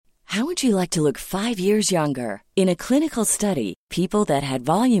How would you like to look 5 years younger? In a clinical study, people that had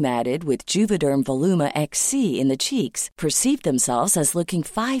volume added with Juvederm Voluma XC in the cheeks perceived themselves as looking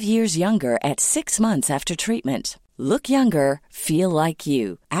 5 years younger at 6 months after treatment. Look younger, feel like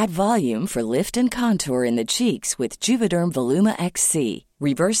you. Add volume for lift and contour in the cheeks with Juvederm Voluma XC.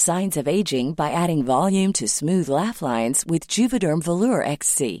 Reverse signs of aging by adding volume to smooth laugh lines with Juvederm Volure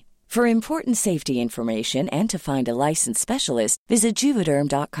XC. For important safety information and to find a licensed specialist, visit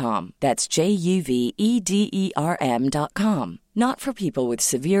Juvederm.com. That's JUVEDERM.com. Not for people with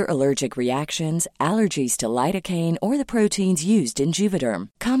severe allergic reactions, allergies to lidocaine, or the proteins used in Juvederm.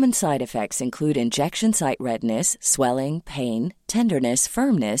 Common side effects include injection site redness, swelling, pain, tenderness,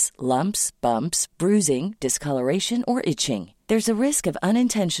 firmness, lumps, bumps, bruising, discoloration, or itching. There's a risk of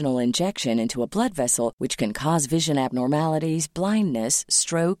unintentional injection into a blood vessel, which can cause vision abnormalities, blindness,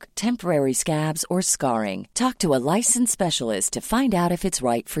 stroke, temporary scabs, or scarring. Talk to a licensed specialist to find out if it's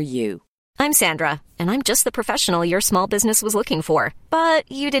right for you. I'm Sandra, and I'm just the professional your small business was looking for.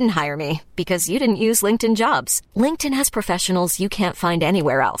 But you didn't hire me because you didn't use LinkedIn Jobs. LinkedIn has professionals you can't find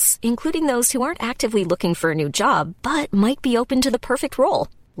anywhere else, including those who aren't actively looking for a new job, but might be open to the perfect role,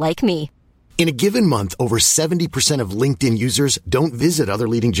 like me. In a given month, over 70% of LinkedIn users don't visit other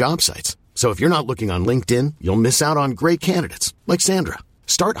leading job sites. So if you're not looking on LinkedIn, you'll miss out on great candidates like Sandra.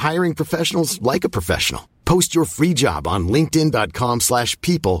 Start hiring professionals like a professional. Post your free job on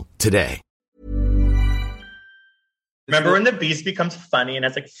linkedin.com/people today. Remember when the Beast becomes funny and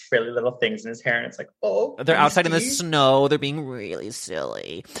has like frilly little things in his hair and it's like, oh, they're outside in the Beastie? snow. They're being really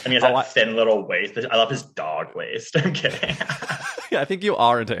silly. And he has that thin little waist. I love his dog waist. I'm kidding. Yeah, I think you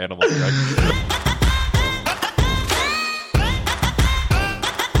are into animals, Greg.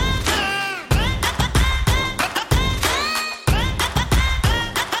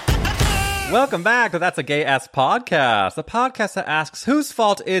 Welcome back to That's a Gay-Ass Podcast, the podcast that asks, whose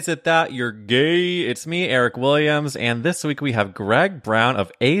fault is it that you're gay? It's me, Eric Williams, and this week we have Greg Brown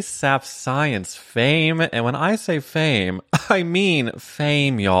of ASAP Science fame. And when I say fame, I mean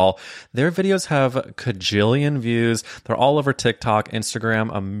fame, y'all. Their videos have cajillion views. They're all over TikTok,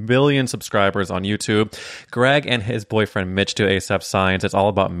 Instagram, 1 million subscribers on YouTube. Greg and his boyfriend Mitch do ASAP Science. It's all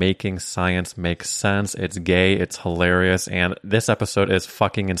about making science make sense. It's gay, it's hilarious, and this episode is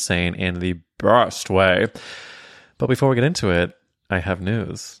fucking insane in the best way. But before we get into it, I have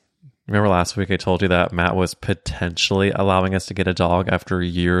news. Remember last week I told you that Matt was potentially allowing us to get a dog after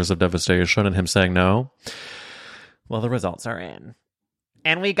years of devastation and him saying no? Well, the results are in.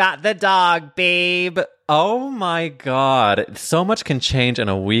 And we got the dog, babe. Oh my God. So much can change in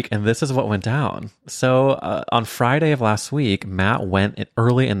a week, and this is what went down. So on Friday of last week, Matt went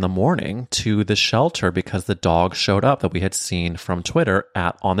early in the morning to the shelter because the dog showed up that we had seen from Twitter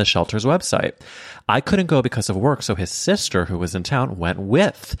on the shelter's website. I couldn't go because of work, so his sister, who was in town, went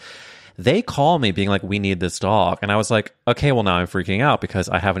with. They call me being like, we need this dog. And I was like, okay, well, now I'm freaking out because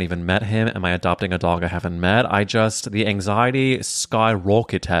I haven't even met him. Am I adopting a dog I haven't met? The anxiety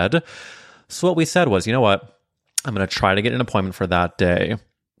skyrocketed. So what we said was, you know what? I'm going to try to get an appointment for that day.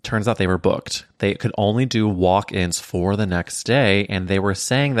 Turns out they were booked. They could only do walk-ins for the next day. And they were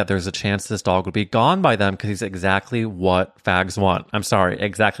saying that there's a chance this dog would be gone by then because he's exactly what fags want. I'm sorry,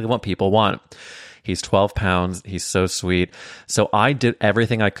 exactly what people want. He's 12 pounds. He's so sweet. So I did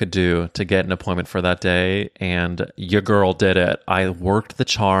everything I could do to get an appointment for that day, and your girl did it. I worked the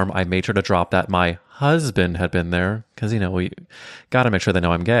charm. I made sure to drop that my husband had been there because, we got to make sure they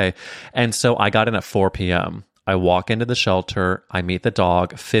know I'm gay. And so I got in at 4 p.m. I walk into the shelter. I meet the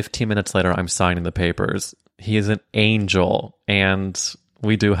dog. 15 minutes later, I'm signing the papers. He is an angel, and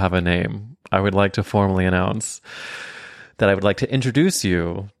we do have a name. I would like to formally announce that I would like to introduce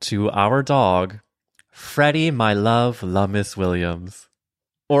you to our dog, Freddie, my love, La Miss Williams.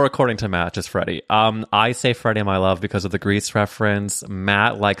 Or according to Matt, just Freddie. I say Freddie, my love, because of the Grease reference.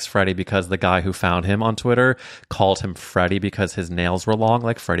 Matt likes Freddie because the guy who found him on Twitter called him Freddie because his nails were long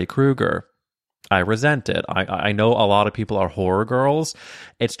like Freddy Krueger. I resent it. I know a lot of people are horror girls.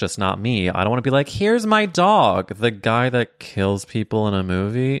 It's just not me. I don't want to be like, here's my dog, the guy that kills people in a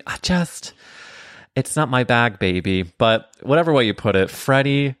movie. It's not my bag, baby. But whatever way you put it,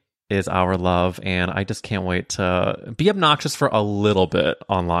 Freddie is our love, and I just can't wait to be obnoxious for a little bit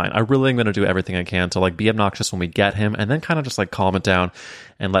online. I really am going to do everything I can to be obnoxious when we get him, and then kind of just calm it down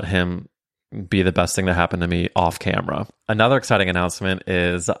and let him be the best thing that happened to me off camera. Another exciting announcement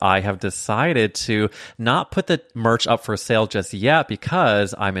is I have decided to not put the merch up for sale just yet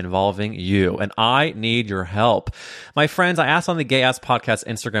because I'm involving you and I need your help. My friends, I asked on the Gay Ass Podcast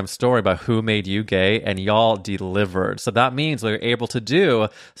Instagram story about who made you gay, and y'all delivered. So that means we were able to do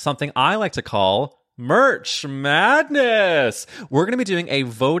something I like to call Merch Madness! We're going to be doing a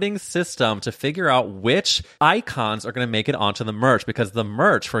voting system to figure out which icons are going to make it onto the merch, because the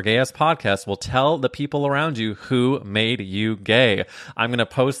merch for Gay Ass Podcast will tell the people around you who made you gay. I'm going to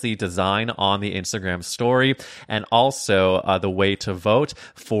post the design on the Instagram story and also the way to vote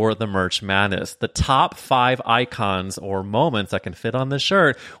for the Merch Madness. The top 5 icons or moments that can fit on the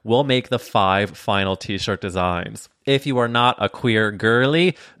shirt will make the 5 final t-shirt designs. If you are not a queer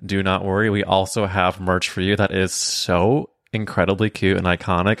girly, do not worry. We also have merch for you that is so incredibly cute and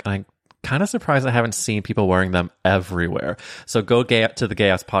iconic. I'm kind of surprised I haven't seen people wearing them everywhere. So go to the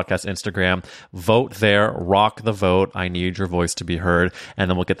Gay Ass Podcast Instagram, vote there, rock the vote. I need your voice to be heard, and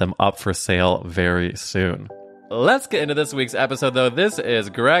then we'll get them up for sale very soon. Let's get into this week's episode, though. This is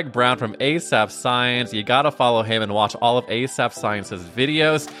Greg Brown from ASAP Science. You gotta follow him and watch all of ASAP Science's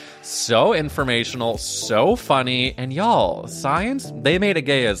videos. So informational, so funny, and y'all, Science, they made it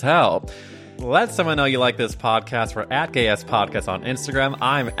gay as hell. Let someone know you like this podcast. We're at Gay Ass Podcast on Instagram.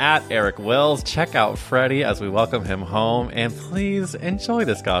 I'm at Eric Wills. Check out Freddie as we welcome him home, and please enjoy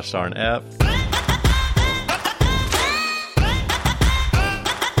this gosh darn ep.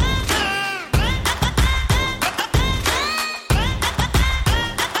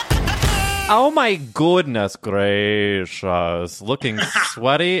 Oh my goodness gracious. Looking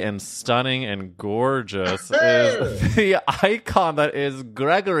sweaty and stunning and gorgeous is the icon that is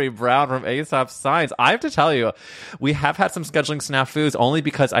Gregory Brown from ASAP Science. I have to tell you, we have had some scheduling snafus only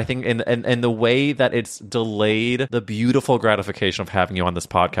because I think in the way that it's delayed the beautiful gratification of having you on this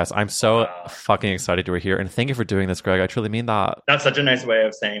podcast. I'm so fucking excited you were here. And thank you for doing this, Greg. I truly mean that. That's such a nice way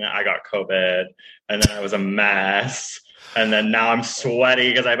of saying that I got COVID and then I was a mess. And then now I'm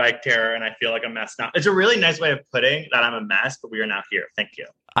sweaty because I biked here and I feel like a mess now. It's a really nice way of putting that I'm a mess, but we are now here. Thank you.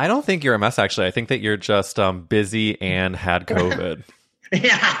 I don't think you're a mess, actually. I think that you're just busy and had COVID.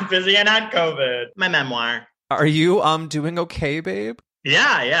 Yeah, busy and had COVID. My memoir. Are you doing okay, babe?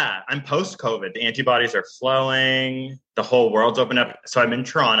 Yeah. I'm post-COVID. The antibodies are flowing. The whole world's opened up. So I'm in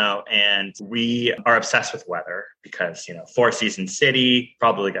Toronto and we are obsessed with weather because, four-season city,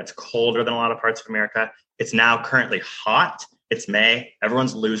 probably gets colder than a lot of parts of America. It's now currently hot. It's May.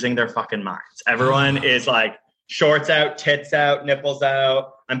 Everyone's losing their fucking minds. Everyone is like shorts out, tits out, nipples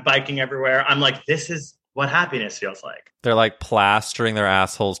out. I'm biking everywhere. I'm like, this is what happiness feels like. They're like plastering their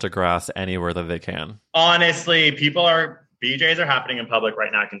assholes to grass anywhere that they can. Honestly, BJs are happening in public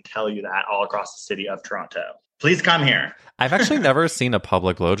right now. I can tell you that all across the city of Toronto. Please come here. I've actually never seen a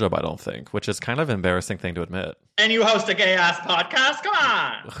public blowjob, I don't think, which is kind of an embarrassing thing to admit. And you host a gay ass podcast? Come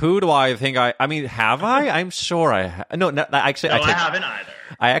on. Who do I think have I? I'm sure I have. No, actually, I haven't either.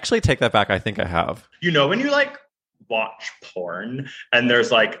 I actually take that back. I think I have. When you watch porn and there's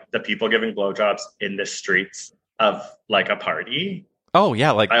the people giving blowjobs in the streets of a party. Oh,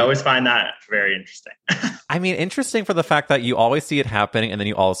 yeah. I always find that very interesting. Interesting for the fact that you always see it happening and then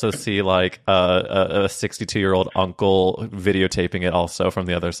you also see a 62-year-old uncle videotaping it also from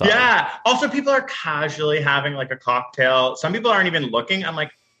the other side. Yeah. Also, people are casually having a cocktail. Some people aren't even looking. I'm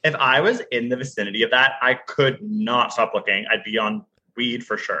like, if I was in the vicinity of that, I could not stop looking. I'd be on weed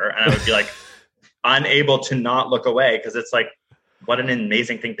for sure. And I would be unable to not look away because it's what an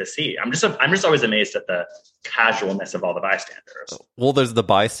amazing thing to see. I'm just always amazed at the casualness of all the bystanders. Well, there's the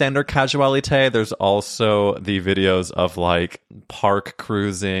bystander casuality. There's also the videos of park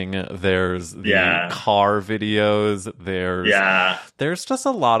cruising. There's the car videos. There's just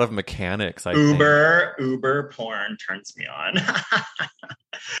a lot of mechanics. Uber porn turns me on.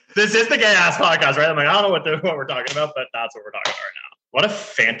 This is the Gay Ass Podcast, right? I'm I don't know what we're talking about, but that's what we're talking about right now. What a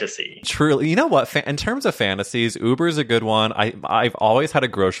fantasy. Truly. You know what? In terms of fantasies, Uber is a good one. I've always had a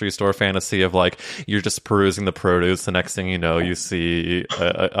grocery store fantasy of you're just perusing the produce. The next thing you know, you see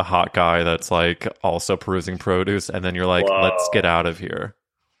a hot guy that's also perusing produce. And then you're whoa. Let's get out of here.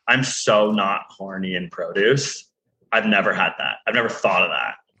 I'm so not horny in produce. I've never had that. I've never thought of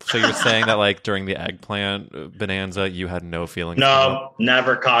that. So you're saying that during the eggplant bonanza, you had no feelings? No,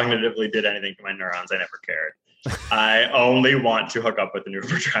 never cognitively did anything to my neurons. I never cared. I only want to hook up with an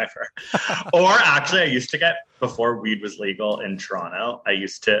Uber driver. Or actually, I used to before weed was legal in Toronto,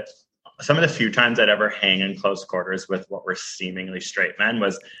 some of the few times I'd ever hang in close quarters with what were seemingly straight men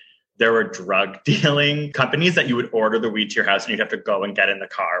there were drug dealing companies that you would order the weed to your house and you'd have to go and get in the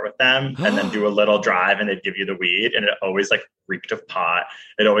car with them and then do a little drive and they'd give you the weed. And it always reeked of pot.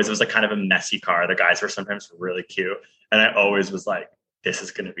 It always was kind of a messy car. The guys were sometimes really cute. And I always was this is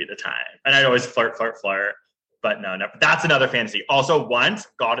going to be the time. And I'd always flirt. But no, never. That's another fantasy. Also, once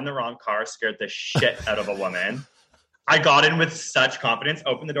got in the wrong car, scared the shit out of a woman. I got in with such confidence,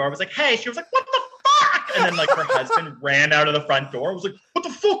 opened the door, was like, hey, she was like, what the fuck? And then her husband ran out of the front door, was like, what the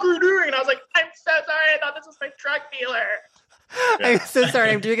fuck are you doing? And I was like, I'm so sorry. I thought this was my drug dealer. I'm so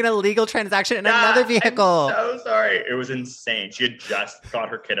sorry. I'm doing an illegal transaction in another vehicle. I'm so sorry. It was insane. She had just got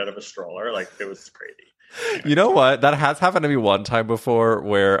her kid out of a stroller. Like, it was crazy. You know what? That has happened to me one time before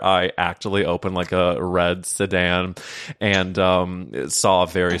where I actually opened like a red sedan and saw a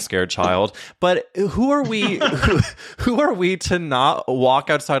very scared child. But who are we who are we to not walk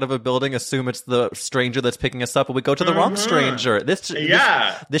outside of a building, assume it's the stranger that's picking us up, and we go to the wrong stranger? This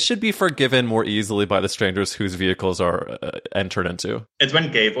should be forgiven more easily by the strangers whose vehicles are entered into. It's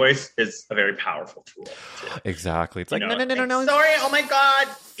when gay voice is a very powerful tool. Exactly. It's like, no. Sorry, oh my God,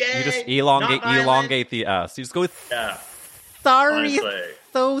 gay. You just elongate the S. You just go with sorry. Honestly.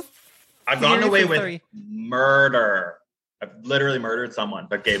 So I've gone away with murder. I've literally murdered someone,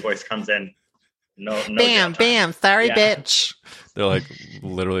 but gay voice comes in. No. Bam. Sorry, bitch. They're like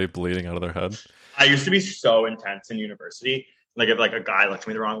literally bleeding out of their head. I used to be so intense in university. Like if like a guy looked at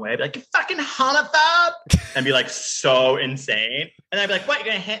me the wrong way, I'd be like, "You fucking homophobe," and be like so insane. And I'd be like, "What? You're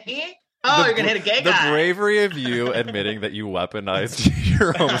gonna hit me? Oh, you're gonna hit a gay guy?" The bravery of you admitting that you weaponized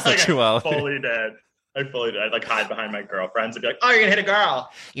your homosexuality. Like, I fully did. I'd like hide behind my girlfriends and be like, "Oh, you're gonna hit a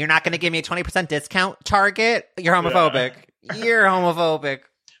girl. You're not gonna give me a 20% discount, Target? You're homophobic. Yeah. You're homophobic."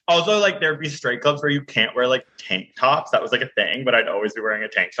 Also, like there'd be straight clubs where you can't wear like tank tops. That was like a thing, but I'd always be wearing a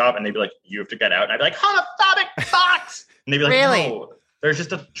tank top, and they'd be like, "You have to get out," and I'd be like, "Homophobic fox," and they'd be like, "Really? No, there's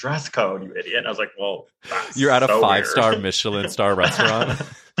just a dress code, you idiot." And I was like, "Well, that's you're at a so 5-star Michelin star restaurant."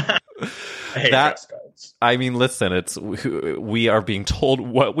 I hate dress codes. I mean, listen, we are being told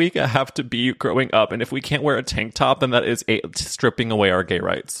what we have to be growing up, and if we can't wear a tank top, then that is stripping away our gay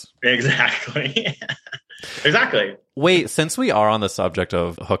rights. Exactly. Exactly. Wait, since we are on the subject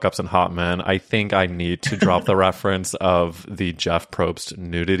of hookups and hot men, I think I need to drop the reference of the Jeff Probst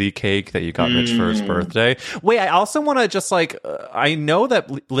nudity cake that you got Mitch for his birthday. Wait, I also want to just like, I know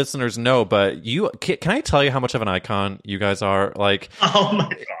that listeners know, but can I tell you how much of an icon you guys are? Like, oh my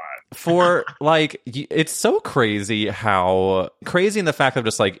God. For like, it's so crazy in the fact that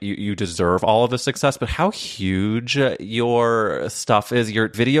just like you deserve all of the success, but how huge your stuff is. Your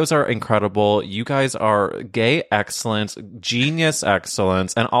videos are incredible. You guys are gay excellence, genius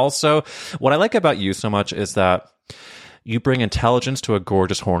excellence. And also what I like about you so much is that you bring intelligence to a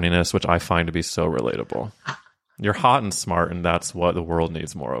gorgeous horniness, which I find to be so relatable. You're hot and smart, and that's what the world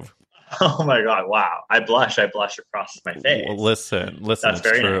needs more of. Oh my God! Wow, I blush across my face. Well, listen, that's it's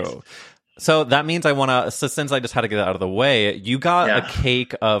very true. Nice. So that means I want to. So since I just had to get it out of the way, you got a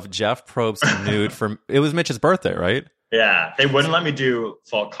cake of Jeff Probst nude from. It was Mitch's birthday, right? Yeah, they wouldn't let me do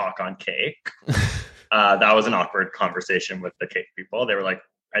full cock on cake. That was an awkward conversation with the cake people. They were like,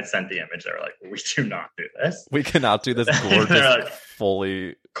 I sent the image. They were like, "We do not do this. We cannot do this gorgeous, like,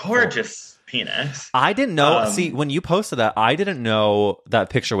 fully gorgeous." Penis. I didn't know. See, when you posted that, I didn't know that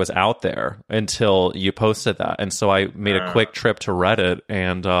picture was out there until you posted that, and so I made a quick trip to Reddit,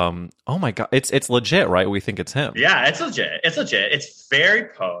 and oh my God, it's legit, right? We think it's him. Yeah, it's legit. It's very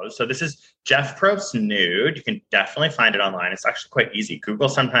posed. So this is Jeff Probst nude. You can definitely find it online. It's actually quite easy. Google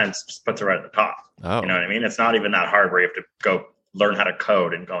sometimes just puts it right at the top. Oh. You know what I mean? It's not even that hard where you have to go learn how to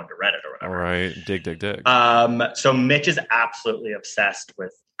code and go into Reddit or whatever. All right, dig. So Mitch is absolutely obsessed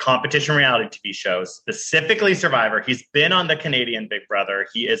with competition reality TV shows, specifically Survivor. He's been on the Canadian Big Brother.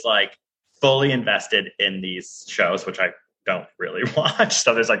 He is like fully invested in these shows, which I don't really watch.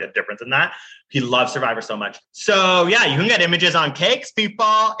 So there's like a difference in that. He loves Survivor so much. So yeah, you can get images on cakes,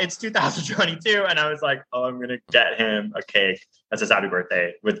 people. It's 2022. And I was like, oh, I'm going to get him a cake as his happy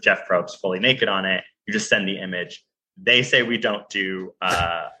birthday with Jeff Probst fully naked on it. You just send the image. They say we don't do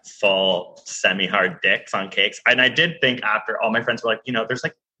full semi-hard dicks on cakes. And I did think after, all my friends were like, there's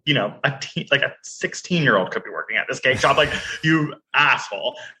like, a 16-year-old could be working at this cake shop. Like, you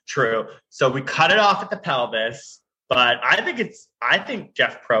asshole. True. So we cut it off at the pelvis, but I think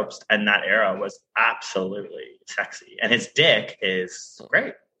Jeff Probst in that era was absolutely sexy, and his dick is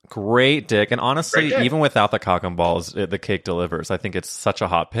great. Great dick. And honestly, even without the cock and balls, the cake delivers. I think it's such a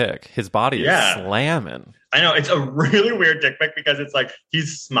hot pick. His body is slamming. I know. It's a really weird dick pic because it's like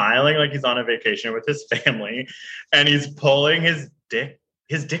he's smiling like he's on a vacation with his family, and he's pulling his dick.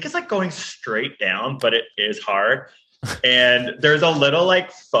 His dick is like going straight down, but it is hard. And there's a little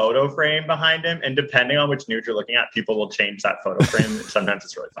like photo frame behind him. And depending on which nude you're looking at, people will change that photo frame. Sometimes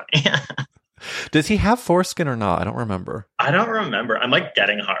it's really funny. Does he have foreskin or not? I don't remember. I'm like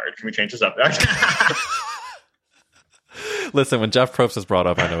getting hard. Can we change this up? Listen, when Jeff Probst is brought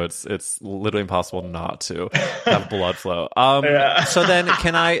up, I know it's literally impossible not to have blood flow. So then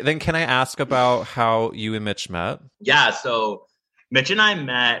can I ask about how you and Mitch met? Yeah, so Mitch and I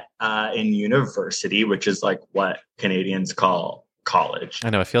met in university, which is like what Canadians call college. I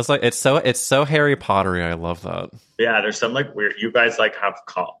know, it feels like it's so Harry Pottery. I love that. Yeah, there's some like weird. You guys like have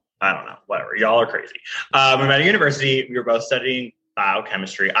I don't know, whatever. Y'all are crazy. We met at university. We were both studying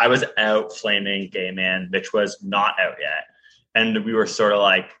biochemistry. I was out flaming gay man. Mitch was not out yet, and we were sort of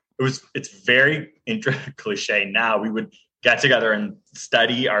like it's very cliche now. We would get together and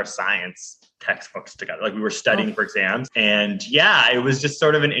study our science textbooks together. Like we were studying for exams. And yeah, it was just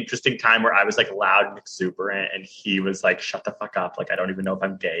sort of an interesting time where I was like loud and exuberant and he was like, shut the fuck up. Like, I don't even know if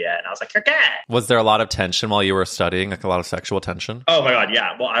I'm gay yet. And I was like, you're gay. Was there a lot of tension while you were studying? Like a lot of sexual tension? Oh my God.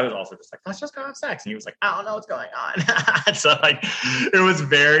 Yeah. Well, I was also just like, let's just go have sex. And he was like, I don't know what's going on. So like, it was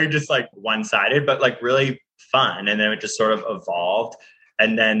very just like one-sided, but like really fun. And then it just sort of evolved.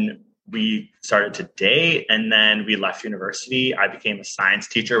 And then we started to date, and then we left university. I became a science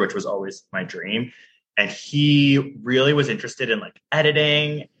teacher, which was always my dream. And he really was interested in like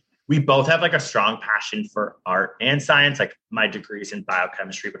editing. We both have like a strong passion for art and science. Like my degree's in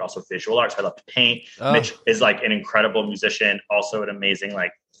biochemistry, but also visual arts. I love to paint. Mitch is like an incredible musician, also an amazing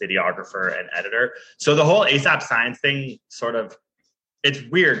like videographer and editor. So the whole ASAP Science thing sort of, it's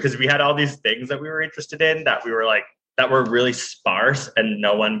weird because we had all these things that we were interested in that we were like, that were really sparse, and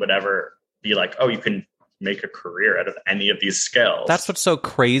no one would ever be like, oh, you can make a career out of any of these skills. That's what's so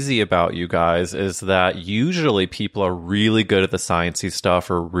crazy about you guys is that usually people are really good at the sciencey stuff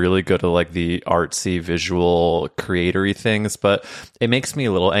or really good at like the artsy visual creatory things, but it makes me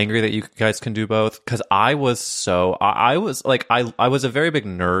a little angry that you guys can do both, because I was a very big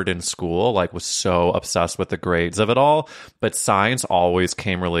nerd in school, like was so obsessed with the grades of it all, but science always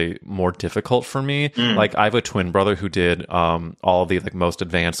came really more difficult for me. Like I have a twin brother who did all of the like most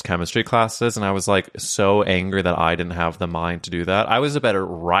advanced chemistry classes, and I was like so angry that I didn't have the mind to do that. I was a better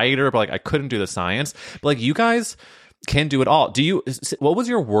writer, but like I couldn't do the science. But like you guys can do it all. What was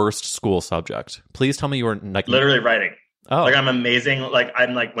your worst school subject? Please tell me you were like literally writing. Oh, like I'm amazing. Like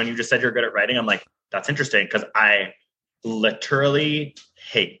I'm like, when you just said you're good at writing, I'm like, that's interesting, because I literally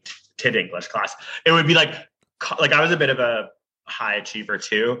hated English class. It would be like I was a bit of a high achiever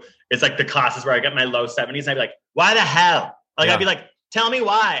too. It's like the classes where I get my low 70s and I'd be like, why the hell? Like I'd be like, tell me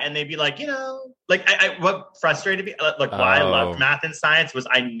why. And they'd be like, like what frustrated me, like why I loved math and science was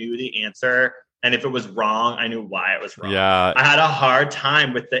I knew the answer. And if it was wrong, I knew why it was wrong. Yeah. I had a hard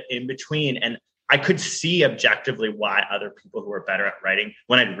time with the in-between, and I could see objectively why other people who were better at writing,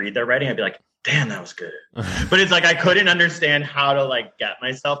 when I'd read their writing, I'd be like, damn, that was good. But it's like, I couldn't understand how to like get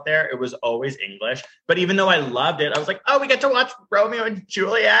myself there. It was always English. But even though I loved it, I was like, oh, we get to watch Romeo and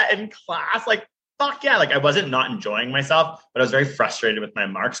Juliet in class. Like, fuck yeah. Like I wasn't not enjoying myself, but I was very frustrated with my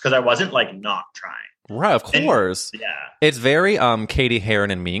marks because I wasn't like not trying. Right, of course. And, yeah. It's very Katie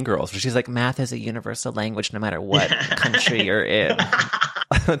Heron in Mean Girls, where she's like, math is a universal language no matter what country you're in.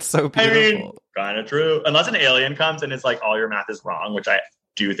 That's so beautiful. I mean, kind of true. Unless an alien comes and it's like all your math is wrong, which I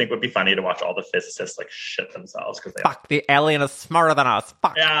do think would be funny to watch all the physicists like shit themselves because they the alien is smarter than us.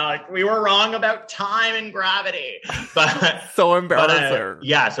 Fuck. Yeah, like we were wrong about time and gravity. But so embarrassing.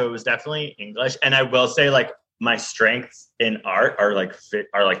 Yeah, so it was definitely English. And I will say like my strengths in art are like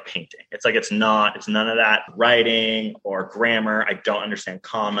painting. It's like it's none of that writing or grammar. I don't understand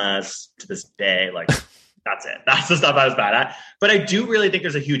commas to this day. Like that's it. That's the stuff I was bad at. But I do really think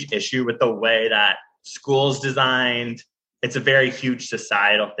there's a huge issue with the way that school's designed. It's a very huge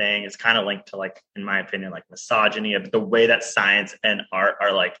societal thing. It's kind of linked to like, in my opinion, like misogyny of the way that science and art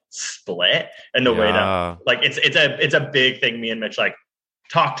are like split, and the way that like it's a big thing. Me and Mitch like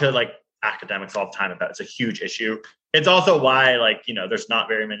talk to like academics all the time about. It's a huge issue. It's also why like, there's not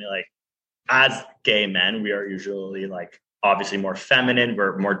very many like, as gay men, we are usually like obviously more feminine.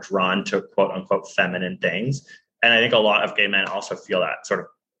 We're more drawn to quote unquote feminine things. And I think a lot of gay men also feel that sort of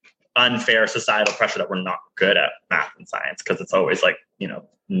unfair societal pressure that we're not good at math and science because it's always like,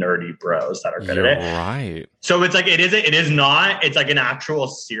 nerdy bros that are good at it. Right. So it's like, it's like an actual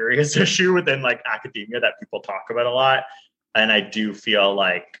serious issue within like academia that people talk about a lot. And I do feel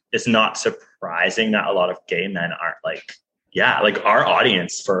like it's not surprising that a lot of gay men aren't like, like our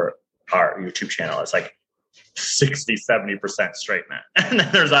audience for our YouTube channel is like 60-70% straight men. And then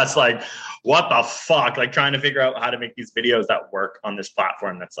there's us like, what the fuck? Like trying to figure out how to make these videos that work on this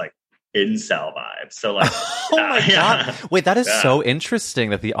platform that's like incel vibes. So like, oh my God. Wait, that is so interesting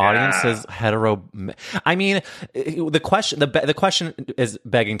that the audience is hetero. I mean, the question is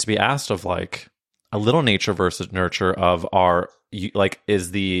begging to be asked of like a little nature versus nurture of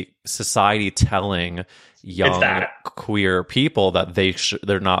is the society telling young queer people that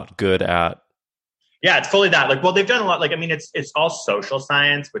they're not good at? Yeah, it's fully that. Like, well, they've done a lot. Like, I mean, it's all social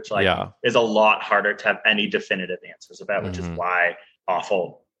science, which like is a lot harder to have any definitive answers about, which is why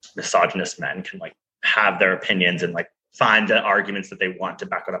awful misogynist men can like have their opinions and like find the arguments that they want to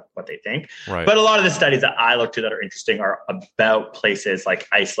back up what they think. Right. But a lot of the studies that I look to that are interesting are about places like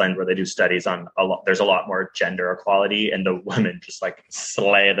Iceland, where they do studies on there's a lot more gender equality, and the women just like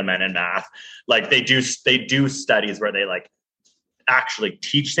slay the men in math. Like they do studies where they like actually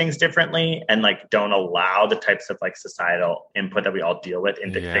teach things differently and like don't allow the types of like societal input that we all deal with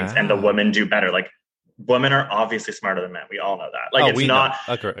into things, and the women do better. Like women are obviously smarter than men. We all know that. Like it's not.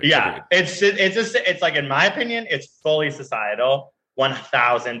 Agreed. It's like, in my opinion, it's fully societal,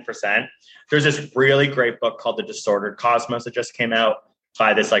 1000%. There's this really great book called The Disordered Cosmos that just came out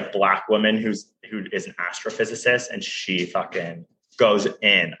by this like Black woman who is an astrophysicist, and she fucking goes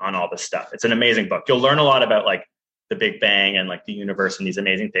in on all this stuff. It's an amazing book. You'll learn a lot about like the Big Bang and like the universe and these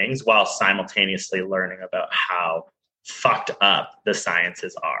amazing things, while simultaneously learning about how fucked up the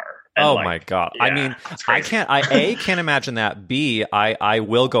sciences are. And oh like, my God. Yeah, I mean, I can't imagine that. B, I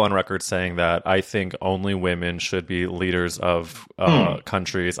will go on record saying that I think only women should be leaders of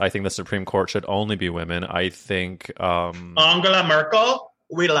countries. I think the Supreme Court should only be women. I think Angela Merkel,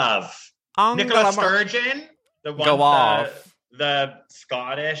 we love. Nicola Sturgeon, the one, the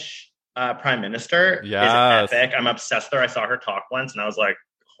Scottish Prime Minister, is epic. I'm obsessed with her. I saw her talk once and I was like,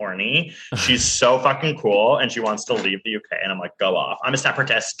 horny. She's so fucking cool, and she wants to leave the UK, and I'm like, go off. I'm a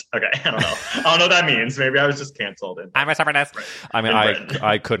separatist. Okay, I don't know what that means. Maybe I was just canceled. I'm a separatist. Right. I mean,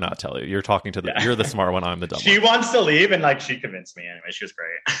 I could not tell you. You're talking to you're the smart one. I'm the dumb one. She wants to leave, and like she convinced me anyway. She was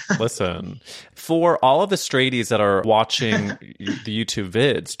great. Listen, for all of the straighties that are watching the YouTube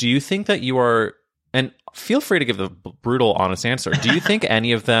vids, do you think that you are? And feel free to give the brutal, honest answer. Do you think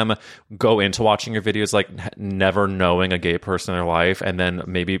any of them go into watching your videos like never knowing a gay person in their life, and then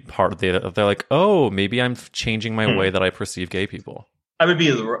maybe they're like, oh, maybe I'm changing my way that I perceive gay people?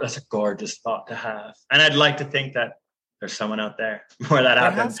 That's a gorgeous thought to have. And I'd like to think that there's someone out there where that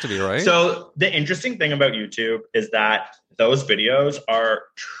happens. That has to be, right? So the interesting thing about YouTube is that those videos are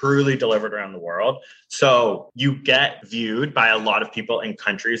truly delivered around the world. So you get viewed by a lot of people in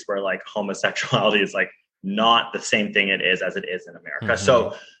countries where like homosexuality is like not the same thing it is as it is in America. Mm-hmm.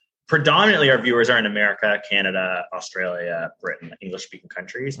 So predominantly our viewers are in America, Canada, Australia, Britain, English-speaking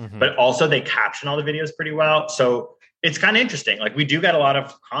countries, but also they caption all the videos pretty well. So it's kind of interesting. Like we do get a lot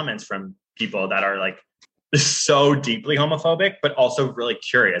of comments from people that are like so deeply homophobic, but also really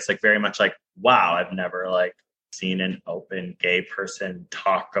curious, like very much like, wow, I've never like seen an open gay person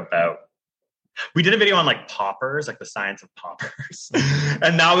talk about. We did a video on like poppers, like the science of poppers.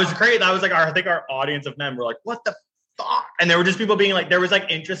 And that was great. That was like I think our audience of men were like, what the fuck? And there were just people being like, there was like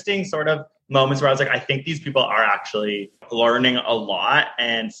interesting sort of moments where I was like, I think these people are actually learning a lot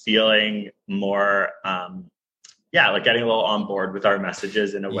and feeling more, like getting a little on board with our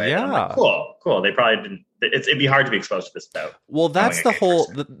messages in a way. Yeah. I'm like, cool. They probably didn't. It'd be hard to be exposed to this without. Well, that's the whole.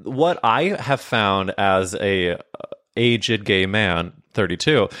 What I have found as a aged gay man,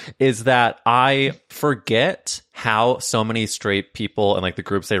 32, is that I forget how so many straight people and like the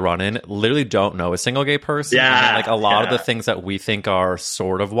groups they run in literally don't know a single gay person. Yeah, and like a lot of the things that we think are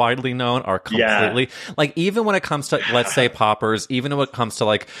sort of widely known are completely like, even when it comes to, let's say, poppers, even when it comes to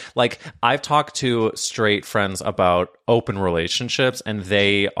like I've talked to straight friends about open relationships, and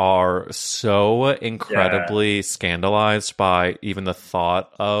they are so incredibly scandalized by even the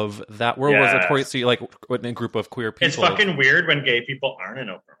thought of that. Where was it for you, like in a group of queer people? It's fucking weird when gay people aren't in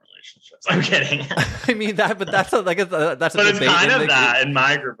open relationships. I'm kidding. I mean that, but that's a debate. It's kind of that in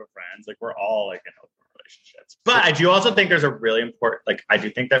my group of friends. Like we're all like in open relationships. But I do also think there's a really important. Like I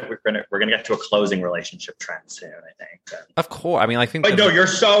do think that we're gonna get to a closing relationship trend soon. I think. Of course. I mean, I think. But no, you're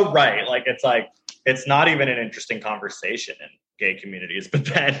so right. Like it's not even an interesting conversation in gay communities. But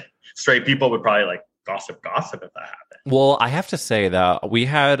then straight people would probably like gossip if that happened. Well, I have to say that we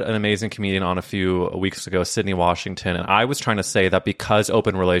had an amazing comedian on a few weeks ago, Sydney Washington, and I was trying to say that because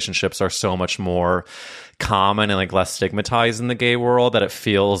open relationships are so much more common and like less stigmatized in the gay world, that it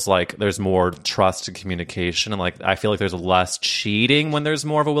feels like there's more trust and communication, and like I feel like there's less cheating when there's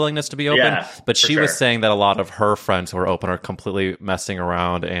more of a willingness to be open. Yeah, but she was saying that a lot of her friends who are open are completely messing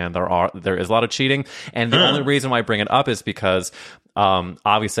around, and there is a lot of cheating. And the only reason why I bring it up is because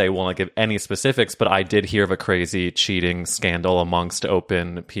obviously I won't give any specifics, but I did hear of a crazy cheating scandal amongst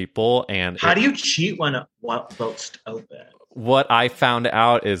open people. And how do you cheat when whilst open? What I found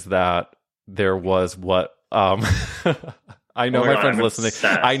out is that there was I know my friends listening.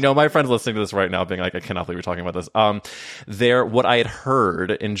 Obsessed. I know my friends listening to this right now being like, I cannot believe you're talking about this. What I had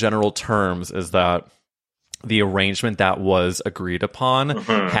heard in general terms is that the arrangement that was agreed upon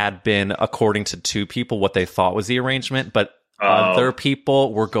had been, according to two people, what they thought was the arrangement, but other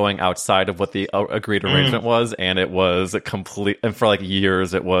people were going outside of what the agreed arrangement was, and it was complete. And for like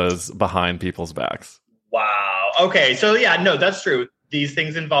years, it was behind people's backs. Wow. Okay. So yeah, no, that's true. These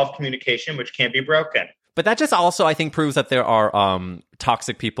things involve communication, which can't be broken. But that just also, I think, proves that there are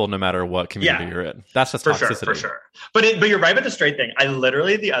toxic people no matter what community you're in. That's just toxicity. For sure. But you're right about the straight thing. I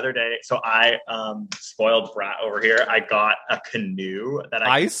literally the other day, so I spoiled brat over here. I got a canoe that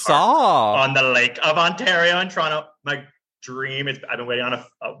I saw on the Lake of Ontario in Toronto. My dream is I've been waiting on a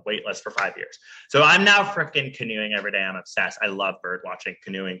wait list for 5 years. So I'm now freaking canoeing every day. I'm obsessed. I love bird watching,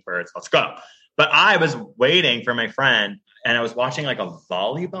 canoeing, birds. Let's go. But I was waiting for my friend and I was watching like a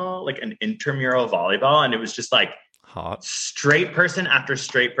volleyball, like an intramural volleyball. And it was just like hot straight person after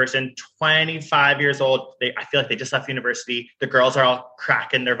straight person, 25 years old. I feel like they just left university. The girls are all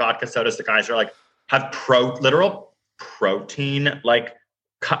cracking their vodka sodas. The guys are like, have literal protein, like,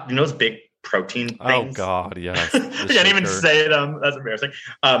 you know, those big protein things. Oh God, yes. I can't even say them. That's embarrassing.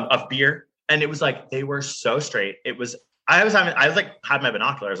 Of beer. And it was like, they were so straight. I was had my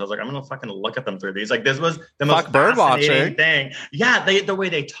binoculars. I was like, I'm going to fucking look at them through these. Like, this was the most fascinating thing. Yeah. The way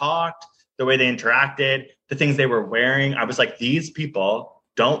they talked, the way they interacted, the things they were wearing. I was like, these people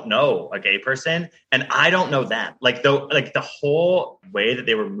don't know a gay person and I don't know them. Like the whole way that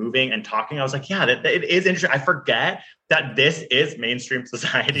they were moving and talking, I was like, yeah, that it is interesting. I forget that this is mainstream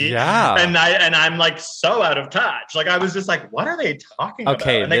society. Yeah. And I'm like so out of touch. Like I was just like, what are they talking about?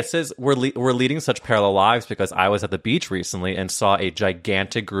 Okay, we're leading such parallel lives because I was at the beach recently and saw a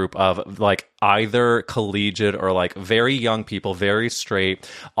gigantic group of like either collegiate or like very young people, very straight.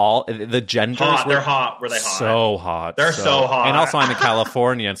 All the genders they're hot. Were they hot? So hot. They're so hot. And also I'm in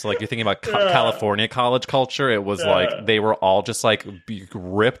California, and so like you're thinking about California college culture. It was like they were all just like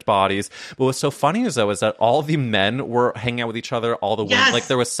ripped bodies. But what's so funny is that all the men were hanging out with each other, all the women. Like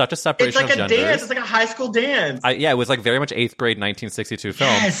there was such a separation of genders. It's like a dance. It's like a high school dance. It was like very much 8th grade 1962 film.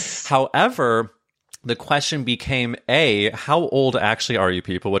 Yes. However, the question became, how old actually are you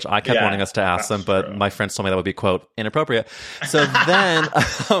people? Which I kept wanting us to ask them, but true. My friends told me that would be, quote, inappropriate. So then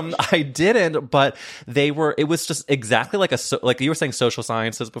I didn't, but it was just exactly like like you were saying social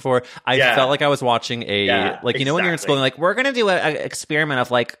sciences before. I felt like I was watching you know, when you're in school and like, we're going to do an experiment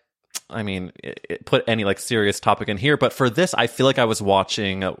of like, I mean, put any like serious topic in here, but for this, I feel like I was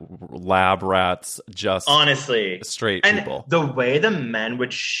watching lab rats, just honestly straight and people. The way the men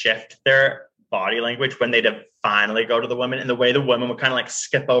would shift their body language when they'd finally go to the women, and the way the women would kind of like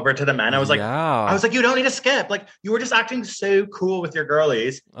skip over to the men, I was like, you don't need to skip. Like you were just acting so cool with your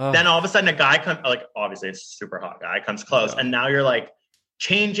girlies. Then all of a sudden, a guy comes, like obviously a super hot guy comes close, and now you're like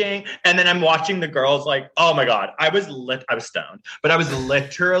changing, and then I'm watching the girls like, oh my God, I was stoned, but I was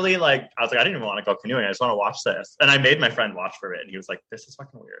literally like, I was like, I didn't even want to go canoeing, I just want to watch this, and I made my friend watch for it, and he was like, this is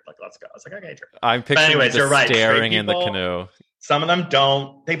fucking weird, like let's go. I was like, okay, sure. I'm picturing you're right, staring in the canoe. Some of them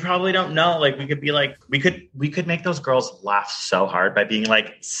they probably don't know. Like we could be like, we could make those girls laugh so hard by being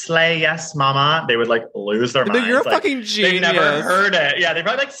like, slay, yes, mama. They would like lose their minds. You're a like, fucking genius. They never heard it. Yeah, they'd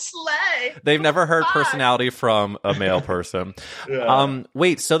probably like, slay. They've never heard personality from a male person.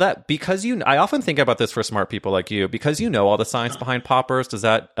 Wait, so that because I often think about this for smart people like you, because you know all the science behind poppers, does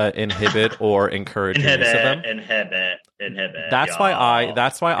that inhibit or encourage use of them? Inhibit. That's why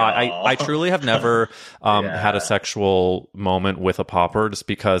I truly have never had a sexual moment with a popper, just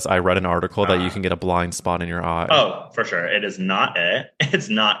because I read an article that you can get a blind spot in your eye. Oh, for sure. It is not it. It's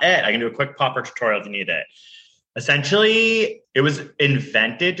not it. I can do a quick popper tutorial if you need it. Essentially, it was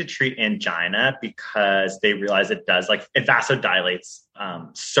invented to treat angina because they realized it vasodilates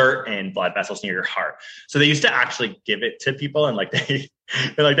certain blood vessels near your heart. So they used to actually give it to people in like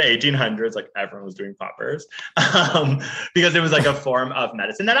in like the 1800s, like everyone was doing poppers because it was like a form of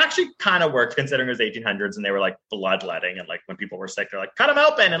medicine that actually kind of worked considering it was 1800s and they were like bloodletting, and like when people were sick, they're like, cut them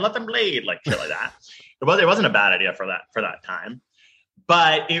open and let them bleed, like shit like that. It wasn't a bad idea for that time.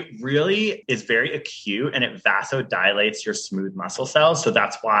 But it really is very acute and it vasodilates your smooth muscle cells. So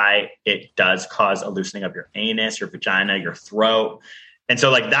that's why it does cause a loosening of your anus, your vagina, your throat. And so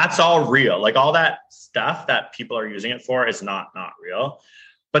like, that's all real. Like all that stuff that people are using it for is not real.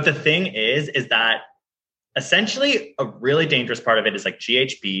 But the thing is that essentially a really dangerous part of it is like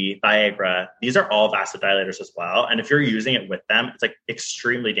GHB, Viagra. These are all vasodilators as well. And if you're using it with them, it's like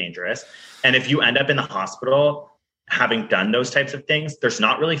extremely dangerous. And if you end up in the hospital having done those types of things, there's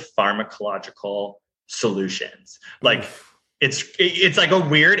not really pharmacological solutions. Like it's like a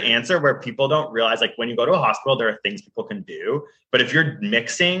weird answer where people don't realize, like when you go to a hospital, there are things people can do. But if you're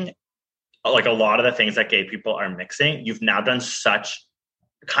mixing like a lot of the things that gay people are mixing, you've now done such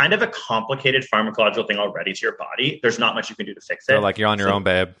kind of a complicated pharmacological thing already to your body. There's not much you can do to fix it. So like you're on your own,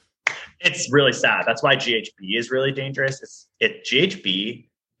 babe. It's really sad. That's why GHB is really dangerous. GHB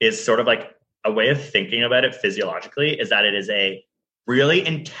is sort of like a way of thinking about it physiologically is that it is a really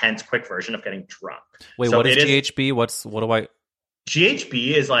intense, quick version of getting drunk. Wait, So what is it GHB? What do I?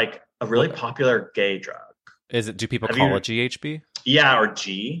 GHB is like a really popular gay drug. Is it? Do people Have call you- it GHB? Yeah, or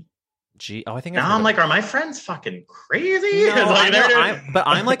G. G. Oh, I think. I've Now heard I'm of- like, are my friends fucking crazy? No, Like, but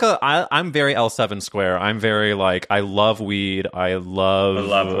I'm like I'm very L7 square. I'm very like, I love weed. I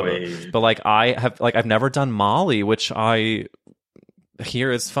love weed. But like, I've never done Molly, which I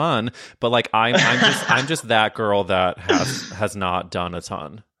hear is fun. But like, I'm just that girl that has not done a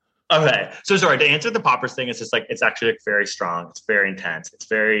ton. Okay, so sorry to answer the poppers thing. It's just like it's actually like very strong. It's very intense. It's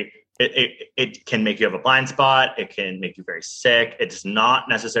very. It can make you have a blind spot. It can make you very sick. It's not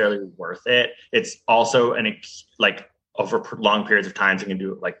necessarily worth it. It's also like over long periods of times, it can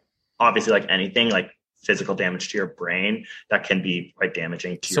do like obviously like anything like physical damage to your brain that can be quite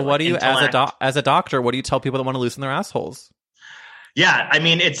damaging to. So your, what do you intellect. as a doctor? What do you tell people that want to loosen their assholes? Yeah, I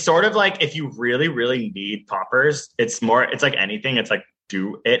mean, it's sort of like if you really, really need poppers, it's like anything. It's like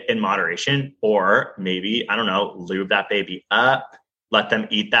do it in moderation, or maybe, I don't know, lube that baby up, let them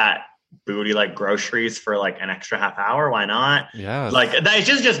eat that booty like groceries for like an extra half hour. Why not? Yeah. Like that's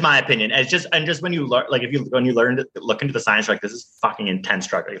just my opinion. It's just, and just when you learn, like when you learn to look into the science, you're like, this is fucking intense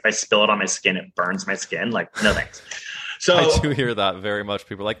drug. Like, if I spill it on my skin, it burns my skin. Like, no thanks. So I do hear that very much.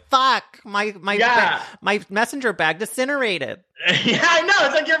 People are like, fuck, my messenger bag disintegrated. Yeah, I know.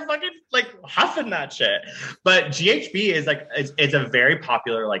 It's like you're fucking like huffing that shit. But GHB is like it's a very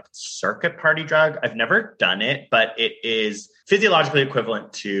popular like circuit party drug. I've never done it, but it is physiologically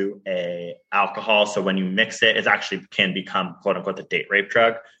equivalent to a alcohol. So when you mix it, it actually can become quote unquote the date rape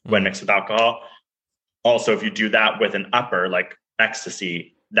drug when mixed with alcohol. Also, if you do that with an upper like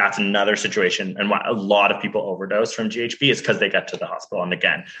ecstasy, that's another situation. And why a lot of people overdose from GHB is because they get to the hospital. And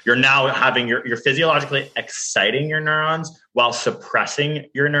again, you're now having you're physiologically exciting your neurons while suppressing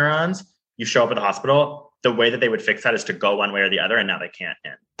your neurons. You show up at the hospital. The way that they would fix that is to go one way or the other. And now they can't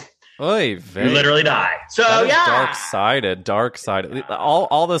end. Oy, You literally die. So that is yeah. dark sided.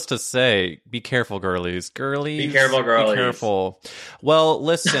 All this to say, be careful, girlies. Girlies. Be careful, girlies. Be careful. Well,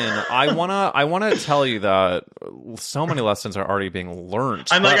 listen, I wanna tell you that so many lessons are already being learned.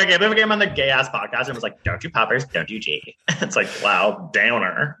 I'm like, okay, I came on the gay ass podcast and was like, don't do poppers, don't do G. It's like, wow,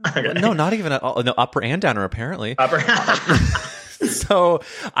 downer. Okay. No, not even at all. No, upper and downer, apparently. Upper. So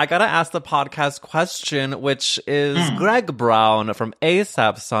I gotta ask the podcast question, which is Greg Brown from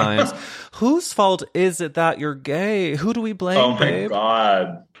ASAP Science. Whose fault is it that you're gay? Who do we blame, Oh my babe?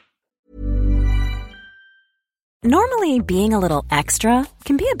 God. Normally, being a little extra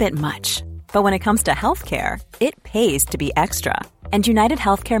can be a bit much. But when it comes to healthcare, it pays to be extra. And United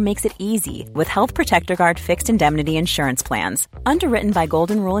Healthcare makes it easy with Health Protector Guard fixed indemnity insurance plans. Underwritten by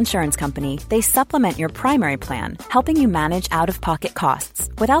Golden Rule Insurance Company, they supplement your primary plan, helping you manage out-of-pocket costs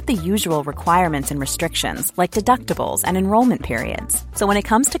without the usual requirements and restrictions like deductibles and enrollment periods. So when it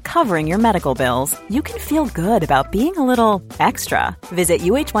comes to covering your medical bills, you can feel good about being a little extra. Visit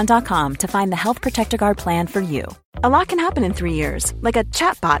uh1.com to find the Health Protector Guard plan for you. A lot can happen in 3 years, like a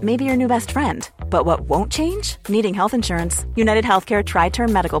chatbot may be your new best friend. But what won't change? Needing health insurance. United Healthcare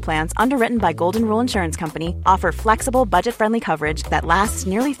Tri-Term Medical Plans, underwritten by Golden Rule Insurance Company, offer flexible, budget-friendly coverage that lasts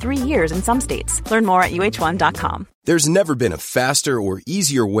nearly 3 years in some states. Learn more at uh1.com. There's never been a faster or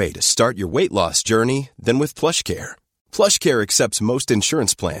easier way to start your weight loss journey than with PlushCare. PlushCare accepts most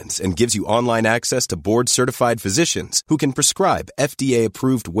insurance plans and gives you online access to board-certified physicians who can prescribe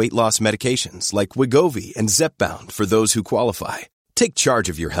FDA-approved weight loss medications like Wegovy and Zepbound for those who qualify. Take charge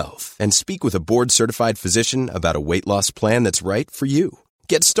of your health and speak with a board-certified physician about a weight loss plan that's right for you.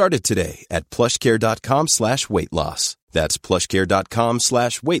 Get started today at plushcare.com/weight loss. That's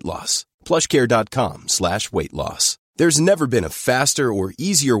plushcare.com/weight loss. plushcare.com/weight loss. There's never been a faster or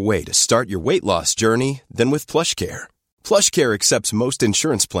easier way to start your weight loss journey than with PlushCare. PlushCare accepts most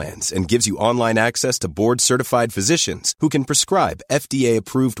insurance plans and gives you online access to board-certified physicians who can prescribe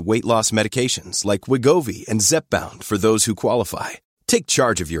FDA-approved weight loss medications like Wegovy and Zepbound for those who qualify. Take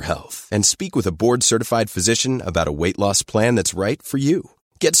charge of your health and speak with a board-certified physician about a weight loss plan that's right for you.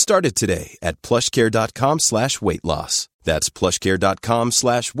 Get started today at plushcare.com/weight loss. That's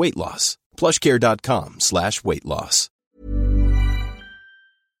plushcare.com/weight loss. plushcare.com/weight loss.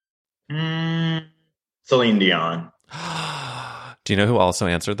 Celine Dion. Do you know who also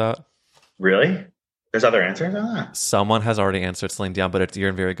answered that? Really? There's other answers on that? Someone has already answered Celine Dion, but you're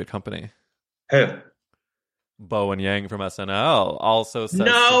in very good company. Who? Bowen Yang from SNL also says...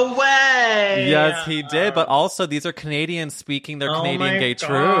 No way! Yes, he did. But also, these are Canadians speaking their Canadian gay truth.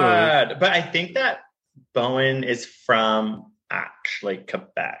 But I think that Bowen is from actually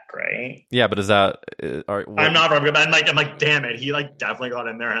Quebec, right? Yeah, but is that? I'm not from Quebec. I'm like, damn it. He like definitely got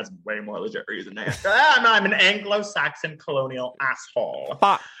in there and has way more legit reason than I'm an Anglo-Saxon colonial asshole.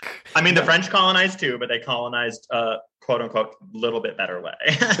 Fuck. I mean, the French colonized too, but they colonized quote unquote little bit better way.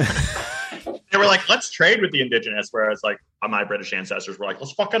 They were like, let's trade with the indigenous, whereas like my British ancestors were like,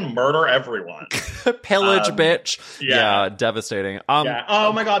 let's fucking murder everyone. Pillage, bitch. Yeah. Yeah, devastating. Yeah.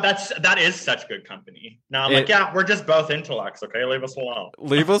 Oh my god, that is such good company. Now I'm like, yeah, we're just both intellects, okay? Leave us alone.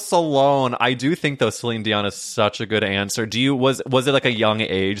 Leave us alone. I do think though Celine Dion is such a good answer. Was it like a young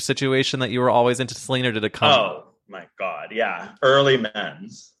age situation that you were always into Celine, or did it come? Oh my god, yeah. Early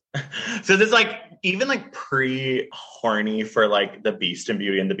men's. So there's like even like pre-horny for like the Beast and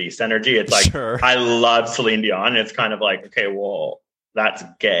Beauty and the Beast energy. It's like Sure. I love Celine Dion. It's kind of like, okay, well, that's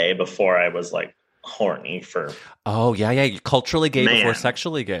gay before I was like horny for. Oh yeah, culturally gay Man. before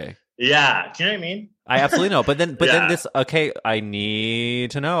sexually gay. Yeah, do you know what I mean? I absolutely know. But then Yeah. this. Okay, I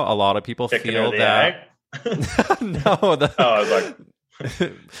need to know. A lot of people Chicken feel or the that. egg? No, Oh, I was like,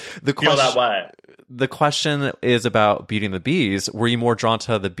 the feel that question. what? The question is about Beauty and the Beast. Were you more drawn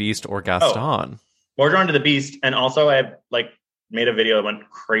to the Beast or Gaston? More drawn to the Beast, and also I like made a video that went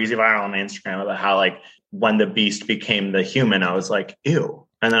crazy viral on my Instagram about how like when the Beast became the human, I was like, ew.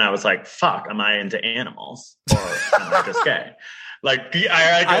 And then I was like, fuck, am I into animals? Or am I just gay? Like,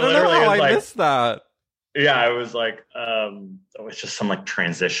 I don't know literally how was I like, missed that. yeah, I was like, it's just some like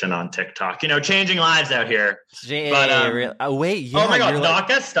transition on TikTok, changing lives out here. But, wait, yeah. oh my God, you're not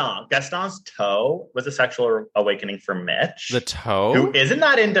Gaston. Gaston's toe was a sexual awakening for Mitch. the toe? Who isn't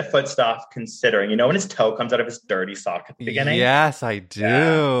that into foot stuff, considering, when his toe comes out of his dirty sock at the beginning? Yes, I do.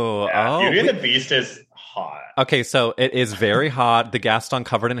 Yeah. Oh, Beauty and the Beast is hot. okay, so it is very hot. The Gaston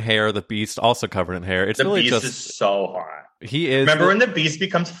covered in hair, the Beast also covered in hair. It's The really Beast just is so hot. he is. Remember when the Beast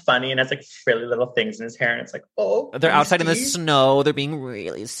becomes funny and has like frilly little things in his hair, and it's like, oh, they're outside in the Beastie? snow. They're being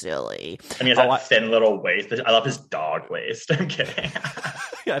really silly. And he has that thin little waist. I love his dog waist. I'm kidding.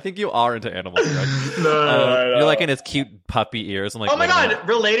 Yeah, I think you are into animals. Greg. No. You're like in his cute puppy ears. I'm like, Oh my wait a God, minute.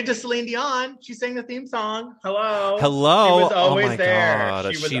 related to Celine Dion. She sang the theme song. Hello. Hello. She was always oh my there.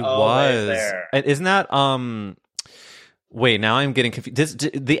 God. She She always was. there. And isn't that wait, now I'm getting confused.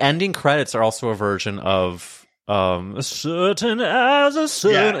 The ending credits are also a version of certain as a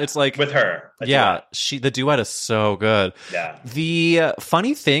sun. Yeah, It's like with her. a yeah, duet. the duet is so good. Yeah. The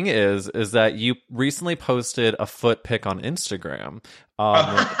funny thing is that you recently posted a foot pic on Instagram,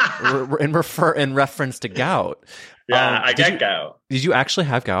 in reference to gout. Yeah, I did get you- gout. Did you actually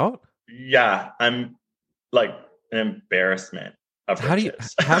have gout? Yeah, I'm like an embarrassment of How do you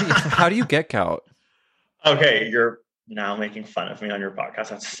riches. how do you get gout? Okay, you're now making fun of me on your podcast.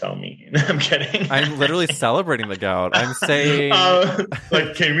 That's so mean. I'm kidding. I'm literally celebrating the gout. I'm saying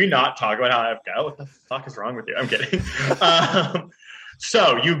like, can we not talk about how I have gout? What the fuck is wrong with you? I'm kidding.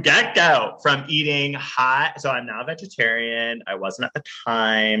 So you get gout from eating hot. So I'm now vegetarian. I wasn't at the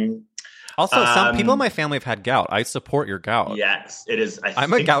time. also some people in my family have had gout. I support your gout. Yes, it is.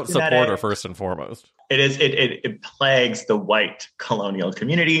 I'm a gout genetic. supporter first and foremost. It is. It plagues the white colonial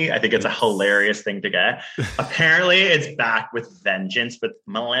community. I think it's a hilarious thing to get. Apparently, it's back with vengeance with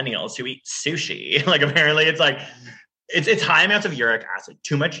millennials who eat sushi. Like, apparently, it's like it's high amounts of uric acid.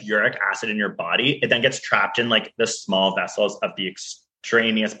 Too much uric acid in your body, it then gets trapped in like the small vessels of the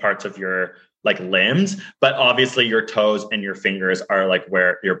extraneous parts of your like limbs. But obviously, your toes and your fingers are like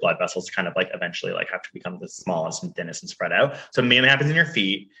where your blood vessels kind of like eventually like have to become the smallest and thinnest and spread out. So it mainly happens in your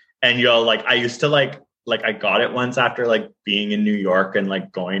feet. And you'll like, I used to like I got it once after like being in New York and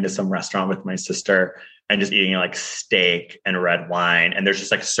like going to some restaurant with my sister and just eating like steak and red wine. And there's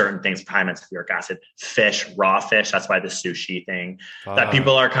just like certain things, high amounts of uric acid, fish, raw fish. That's why the sushi thing that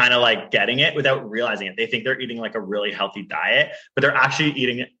people are kind of like getting it without realizing it. They think they're eating like a really healthy diet, but they're actually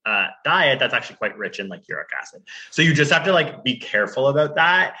eating a diet that's actually quite rich in like uric acid. So you just have to like be careful about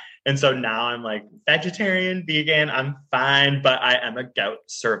that. And so now I'm like vegetarian, vegan, I'm fine, but I am a gout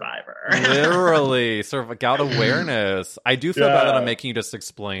survivor. Literally, sort of a gout awareness. I do feel bad that I'm making you just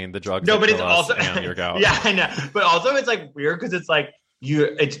explain the drugs. No, that but it's kill us also and your gout. Yeah, I know. But also it's like weird because it's like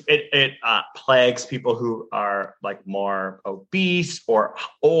it plagues people who are like more obese or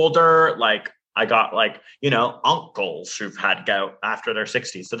older. Like I got like, uncles who've had gout after their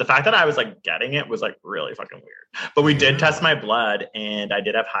 60s. So the fact that I was like getting it was like really fucking weird. But we did test my blood and I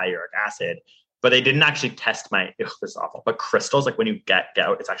did have high uric acid, but they didn't actually test my, this is awful, but crystals, like when you get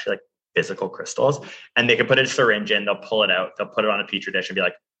gout, it's actually like physical crystals and they can put a syringe in, they'll pull it out, they'll put it on a petri dish and be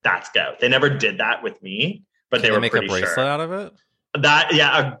like, that's gout. They never did that with me, but they were make pretty a bracelet sure. out of it.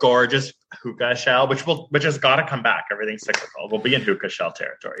 A gorgeous hookah shell, which has got to come back. Everything's cyclical. We'll be in hookah shell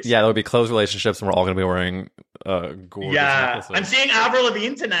territory. Yeah, there'll be close relationships, and we're all going to be wearing gorgeous necklaces. I'm seeing Avril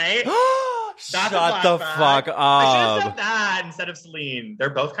Lavigne tonight. Shut the fuck up. I should have said that instead of Celine. They're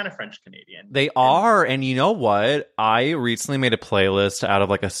both kind of French-Canadian. They are, and you know what? I recently made a playlist out of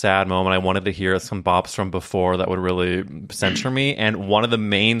like a sad moment. I wanted to hear some bops from before that would really center me, and one of the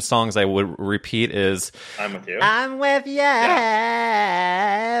main songs I would repeat is I'm With You. I'm With You.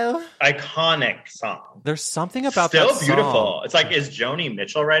 Yeah. Iconic song. There's something about Still that song. beautiful. It's like, is Joni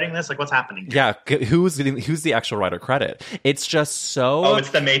Mitchell writing this? Like, what's happening here? Yeah, who's the actual writer credit? It's just so... Oh,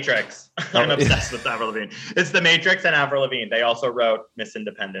 it's The Matrix. I'm obsessed with Avril Lavigne. It's The Matrix and Avril Lavigne. They also wrote Miss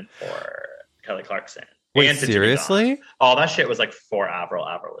Independent for Kelly Clarkson. Wait, and seriously? All that shit was like for Avril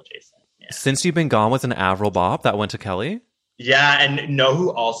adjacent. Yeah. Since You've Been Gone was an Avril bop that went to Kelly? Yeah, and know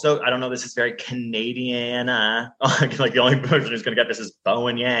who also, I don't know, this is very Canadian, like the only person who's going to get this is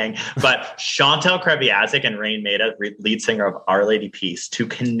Bowen Yang, but Chantal Kreviazuk and Rain Maida, lead singer of Our Lady Peace, two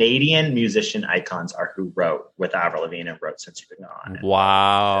Canadian musician icons are who wrote with Avril Lavigne and wrote Since You've Been Gone.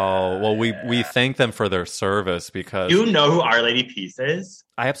 Wow. Well, we thank them for their service because... You know who Our Lady Peace is?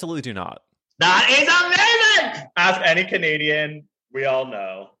 I absolutely do not. That is amazing! Ask any Canadian, we all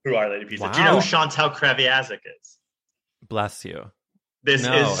know who Our Lady Peace is. Do you know who Chantal Kreviazuk is? Bless you. This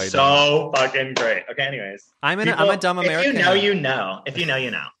is so fucking great. Okay, anyways. I'm a dumb American. If you know, you know. If you know,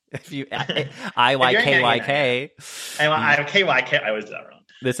 you know. If you IYKYK. IYKYK. I always do that wrong.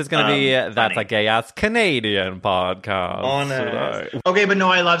 This is going to be That's a Gay Ass Canadian podcast. Honest. Okay, but no,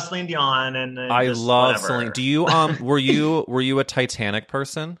 I love Celine Dion and I love Celine. Do you were you a Titanic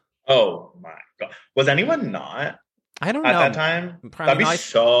person? Oh my god. Was anyone not? I don't know. At that time? That'd be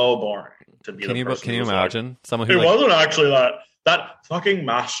so boring. Can you imagine someone who wasn't actually that fucking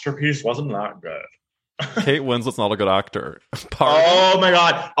masterpiece wasn't that good. Kate Winslet's not a good actor. Oh my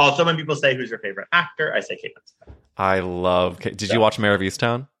god! Also, when people say who's your favorite actor, I say Kate Winslet. I love Kate. Did you watch Mare of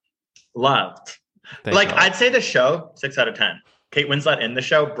Easttown? Loved. Thank God. I'd say the show 6 out of 10. Kate Winslet in the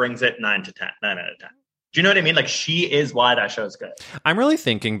show brings it 9 out of 10. Do you know what I mean? Like, she is why that show's good. I'm really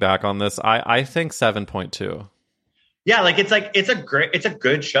thinking back on this. I think 7.2. Yeah, it's a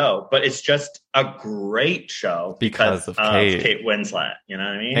good show, but it's just a great show because of Kate Winslet. You know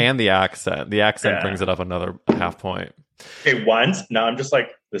what I mean? And the accent. The accent brings it up another half point. Okay, now I'm just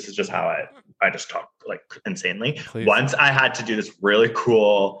like, this is just how I just talk like insanely. Please. Once I had to do this really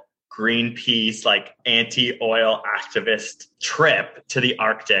cool Greenpeace like anti-oil activist trip to the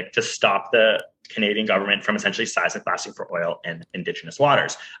Arctic to stop the Canadian government from essentially seismic blasting for oil in Indigenous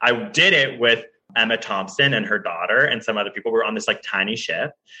waters. I did it with Emma Thompson and her daughter and some other people. Were on this like tiny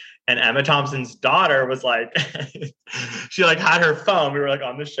ship, and Emma Thompson's daughter was like, she like had her phone. We were like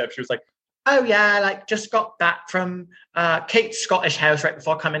on the ship. She was like, "Oh yeah, like just got back from Kate's Scottish house right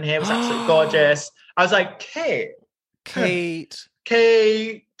before coming here. It was absolutely gorgeous." I was like, Kate.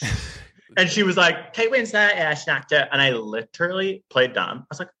 And she was like, Kate Winslet, yeah, she's an actor. And I literally played dumb. I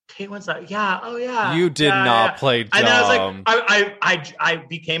was like, Kate Winslet, yeah, oh yeah. You did not play dumb. And then I was like, I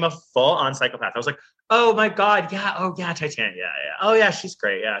became a full-on psychopath. I was like, oh my God, yeah, oh yeah, Titanic, yeah. Oh yeah, she's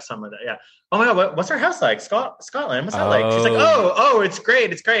great, yeah, some of that, yeah. Oh my God, what's her house like? Scotland, what's that like? She's like, oh, it's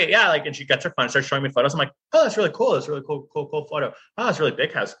great, yeah. Like, and she gets her phone and starts showing me photos. I'm like, oh, that's really cool. That's really cool photo. Oh, it's a really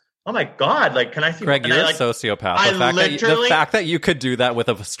big house. Oh my God! Like, can I see? Greg, you're a sociopath. The fact that you could do that with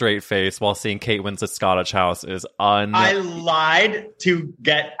a straight face while seeing Kate Winslet's Scottish house is I lied to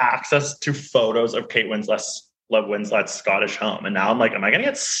get access to photos of Kate Winslet's Scottish home, and now I'm like, am I going to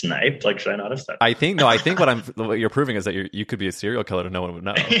get sniped? Like, should I not have said? I think what you're proving is that you could be a serial killer and no one would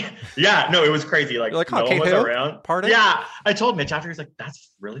know. Yeah, no, it was crazy. Like, oh, no Kate one was around. Pardon? Yeah, I told Mitch after, he's like, that's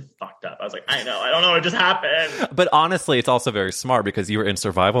really fucked up. I was like, I know, I don't know what just happened. But honestly, it's also very smart because you were in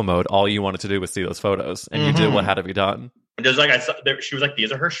survival mode. All you wanted to do was see those photos, and you did what had to be done. Just like she was like,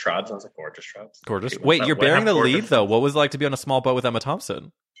 these are her shrubs. I was like, gorgeous shrubs. Gorgeous. Wait, you're bearing the lead though. What was it like to be on a small boat with Emma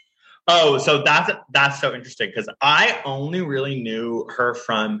Thompson? Oh, so that's so interesting because I only really knew her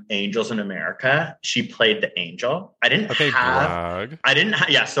from Angels in America. She played the angel.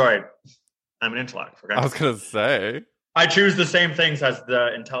 Yeah, sorry. I'm an intellect. Okay? I was going to say. I choose the same things as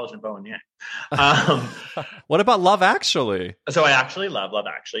the intelligent Bowen Yang. What about Love Actually? So I actually love Love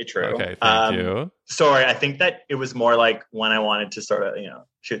Actually, true. Okay, thank you. Sorry, I think that it was more like when I wanted to sort of,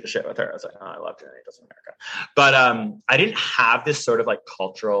 shoot the shit with her. I was like, oh, I loved her in Angels in America. But I didn't have this sort of like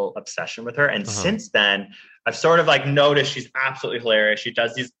cultural obsession with her. And since then, I've sort of like noticed she's absolutely hilarious. She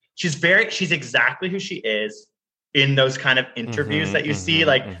does these, she's exactly who she is in those kind of interviews that you see,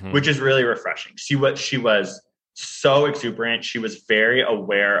 which is really refreshing. She was so exuberant. She was very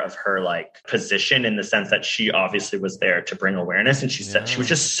aware of her like position in the sense that she obviously was there to bring awareness. And she said she was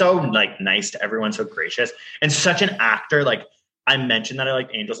just so like nice to everyone, so gracious, and such an actor. Like I mentioned that I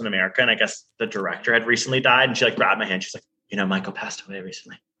liked Angels in America, and I guess the director had recently died, and she like grabbed my hand. She's like, you know, Michael passed away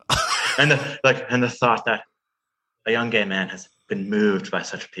recently. and the thought that a young gay man has been moved by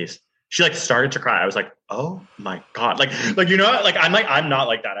such a piece. She like started to cry. I was like, oh my God. Like, you know, like, I'm not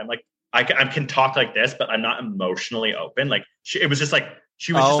like that. I'm like, I can talk like this, but I'm not emotionally open. Like it was just like,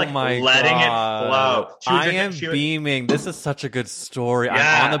 she was just like letting it flow. I am beaming. This is such a good story.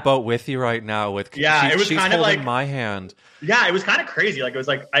 Yeah. I'm on the boat with you right now. It was she's kind of like my hand. Yeah, it was kind of crazy. Like it was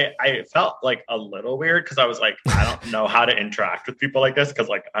like I felt like a little weird because I was like, I don't know how to interact with people like this because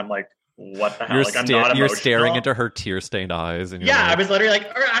like I'm like, what the hell? I'm not emotional. You're staring into her tear-stained eyes, and I was literally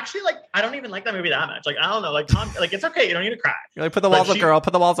like, or actually like I don't even like that movie that much. Like I don't know, like Tom, like it's okay, you don't need to cry. You're like, put the walls up, girl.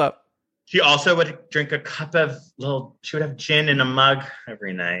 Put the walls up. She also would drink a cup of she would have gin in a mug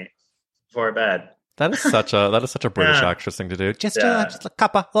every night before bed. That is such a British actress thing to do. Just a little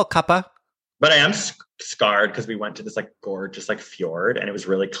cuppa. But I am scarred because we went to this like gorgeous like fjord and it was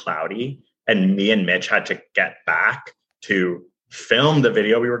really cloudy. And me and Mitch had to get back to film the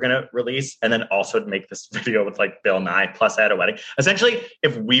video we were going to release and then also make this video with like Bill Nye. Plus I had a wedding. Essentially,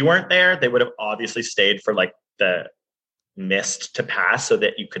 if we weren't there, they would have obviously stayed for like the mist to pass so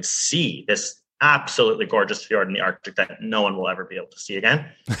that you could see this absolutely gorgeous fjord in the Arctic that no one will ever be able to see again.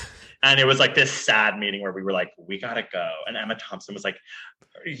 And it was like this sad meeting where we were like, we gotta go. And Emma Thompson was like,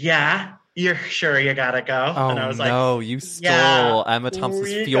 yeah, you're sure you gotta go? Oh, and I was like, no, you stole Emma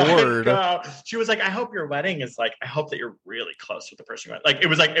Thompson's fjord. She was like, I hope your wedding is like, I hope that you're really close with the person you went. Like, it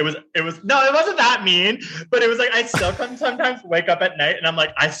was no, it wasn't that mean, but it was like, I still can sometimes wake up at night and I'm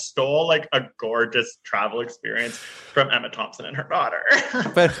like, I stole like a gorgeous travel experience from Emma Thompson and her daughter.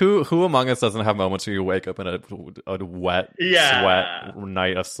 But who among us doesn't have moments where you wake up in a wet, sweat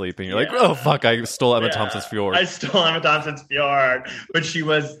night of sleeping? You're like, oh fuck, I stole Emma Thompson's fjord. I stole Emma Thompson's fjord. But she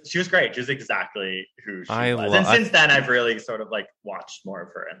was great. She was exactly who she was. And since then I've really sort of like watched more of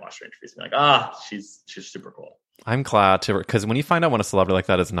her and watched her interviews and be like, she's super cool. I'm glad to, because when you find out when a celebrity like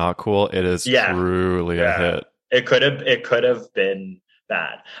that is not cool, it is truly a hit. It could have been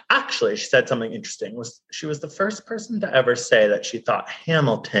bad. Actually, she said something interesting. She was the first person to ever say that she thought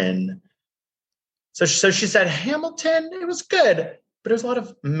Hamilton. So she said Hamilton, it was good, but there's a lot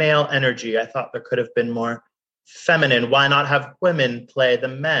of male energy. I thought there could have been more feminine. Why not have women play the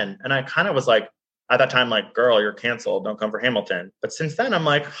men? And I kind of was like, at that time, like, girl, you're canceled. Don't come for Hamilton. But since then, I'm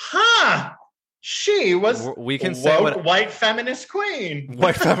like, she was white feminist queen.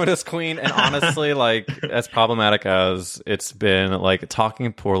 White feminist queen. And honestly, like, as problematic as it's been, like,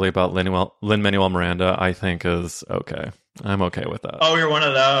 talking poorly about Lin-Manuel Miranda, I think is okay. I'm okay with that. Oh, you're one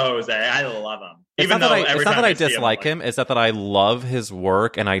of those. I love him. It's not that I dislike him. It's that I love his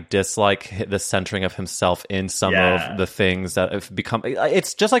work and I dislike the centering of himself in some of the things that have become.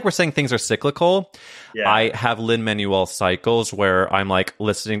 It's just like we're saying things are cyclical. Yeah. I have Lin-Manuel cycles where I'm like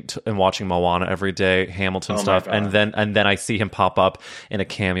listening to and watching Moana every day, Hamilton stuff, and then I see him pop up in a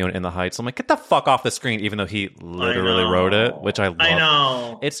cameo in The Heights. I'm like, get the fuck off the screen, even though he literally wrote it, which I love. I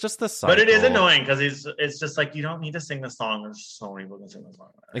know. It's just the cycle. But it is annoying because it's just like, you don't need to sing the song. There's so many people can sing the song.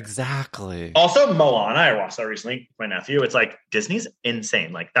 Exactly. Also, Moana, I watched that recently with my nephew. It's like Disney's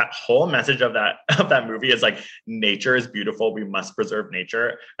insane. Like that whole message of that movie is like, nature is beautiful. We must preserve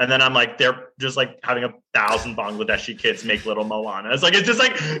nature. And then I'm like, they're just like having 1,000 Bangladeshi kids make little Moanas. Like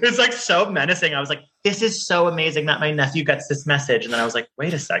it's like so menacing. I was like, this is so amazing that my nephew gets this message. And then I was like,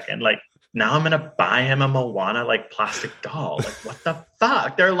 wait a second, like now I'm gonna buy him a Moana like plastic doll. Like what the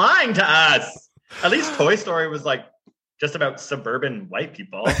fuck? They're lying to us. At least Toy Story was like just about suburban white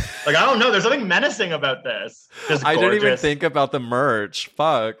people. Like, I don't know. There's something menacing about this. I didn't even think about the merch.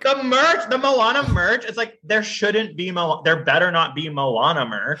 Fuck. The Moana merch. It's like, there shouldn't be there better not be Moana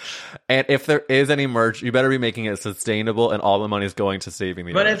merch. And if there is any merch, you better be making it sustainable and all the money is going to saving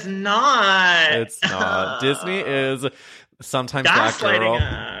the earth. But it's not. It's not. Disney is sometimes that girl.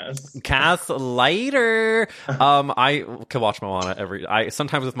 Gaslighter. I could watch Moana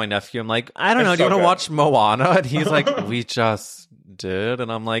sometimes with my nephew. I'm like, I don't know. Do you want to watch Moana? And he's like, we just did.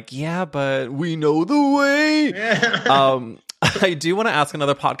 And I'm like, yeah, but we know the way. I do want to ask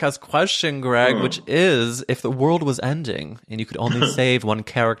another podcast question, Greg, which is, if the world was ending and you could only save one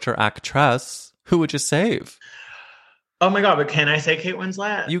character actress, who would you save? Oh my God, but can I say Kate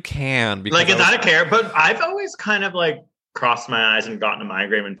Winslet? You can. Like, is that a care? But I've always kind of like crossed my eyes and gotten a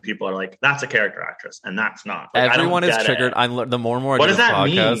migraine when people are like, "That's a character actress," and that's not. Like, everyone is get triggered. it. The more and more I What do does this that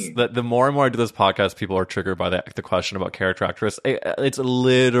podcast, mean? the more and more I do this podcast, people are triggered by the question about character actress. It's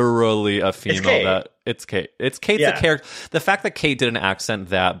literally a female Kate. that it's Kate. It's Kate's Yeah. a character. The fact that Kate did an accent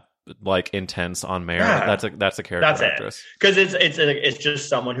that like intense on Mare, Yeah. that's a character That's actress. it. Because it's just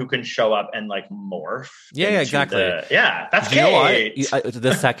someone who can show up and like morph. Yeah, into exactly. That's Do you know Kate. what?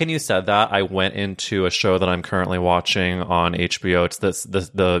 The second you said that, I went into a show that I'm currently watching on HBO. It's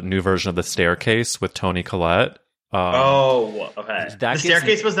the new version of The Staircase with Toni Collette. Okay. that The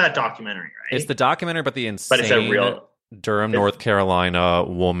Staircase was that documentary, right? It's the documentary, but the insane But it's a real. Durham, North Carolina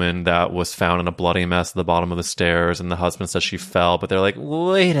woman that was found in a bloody mess at the bottom of the stairs, and the husband says she fell, but they're like,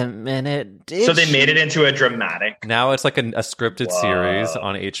 wait a minute. So they made it into a dramatic. Now it's like a scripted series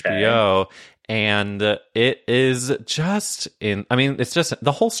on HBO. And it is just it's just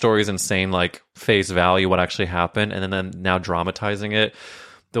the whole story is insane, like face value, what actually happened, and then now dramatizing it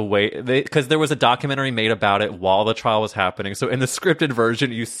the way because there was a documentary made about it while the trial was happening. So in the scripted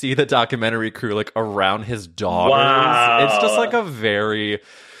version, you see the documentary crew like around his daughters. Wow. It's just like a very,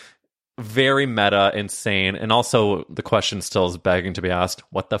 very meta, insane. And also the question still is begging to be asked,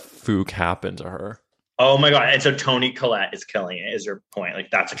 what the fook happened to her? Oh my god! And so Toni Collette is killing it. Is your point? Like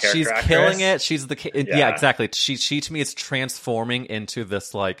that's a character. She's actress? killing it. She's yeah, exactly. She to me is transforming into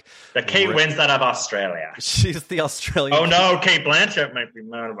this like The Kate Winslet of Australia. She's the Australian. Oh no, Kate Blanchett might be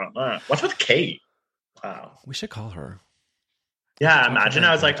mad about that. What's with Kate? Wow. We should call her. Yeah, imagine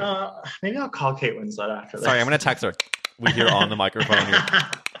I was like, maybe I'll call Kate Winslet after this. Sorry, I'm gonna text her. We hear on the microphone here.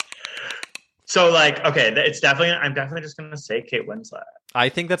 So like, okay, I'm definitely just gonna say Kate Winslet I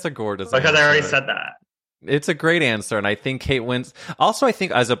think that's a gorgeous because answer. I already said that. It's a great answer, and I think Kate wins. Also, I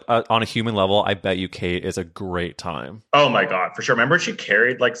think as on a human level, I bet you Kate is a great time. Oh my god, for sure. Remember she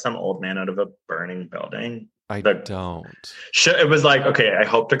carried like some old man out of a burning building? I don't. It was like, okay, I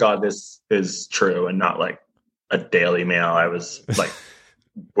hope to God this is true and not like a Daily Mail. I was like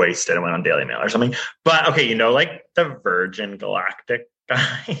wasted and went on Daily Mail or something. But okay, you know, like the Virgin Galactic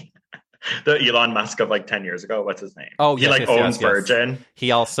guy, the Elon Musk of like 10 years ago. What's his name? Oh, he yes, owns Virgin.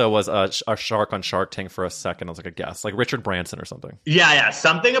 He also was a shark on Shark Tank for a second. I was like a guess, like Richard Branson or something. Yeah,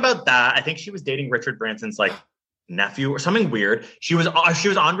 something about that. I think she was dating Richard Branson's like nephew or something weird. She was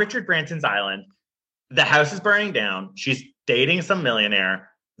on Richard Branson's island. The house is burning down. She's dating some millionaire.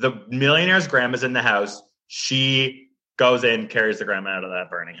 The millionaire's grandma's in the house. She goes in, carries the grandma out of that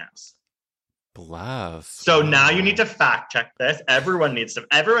burning house. Bless. So now you need to fact check this. Everyone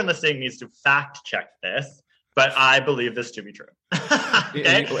listening needs to fact check this. But I believe this to be true.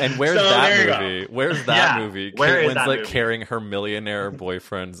 Okay? And where's So there that you movie? go. Where's that movie? Where Kate is that Winslet movie? carrying her millionaire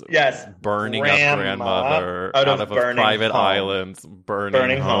boyfriend's Yes, burning up grandma grandmother out out of of a burning private home. island,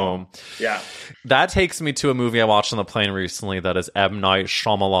 burning home. Yeah. That takes me to a movie I watched on the plane recently that is M. Night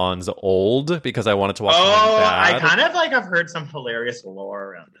Shyamalan's Old, because I wanted to watch something I bad. kind of like I've heard some hilarious lore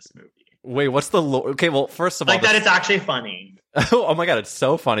around this movie. Wait, what's the okay, well, first of all, Like that it's actually funny. oh my god, it's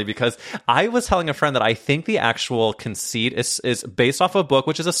so funny because I was telling a friend that I think the actual conceit is based off a book,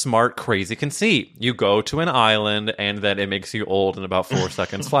 which is a smart, crazy conceit. You go to an island and then it makes you old in about 4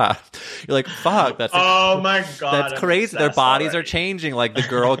 seconds flat. You're like, fuck, Oh my god. that's I'm crazy. Their obsessed bodies are already. changing. Like the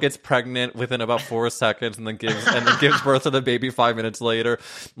girl gets pregnant within about 4 seconds and then gives birth to the baby 5 minutes later.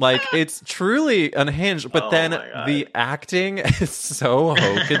 Like it's truly unhinged. But Oh then my God. the acting is so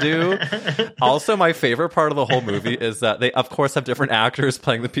hokadoo. Also, my favorite part of the whole movie is that they, of course, have different actors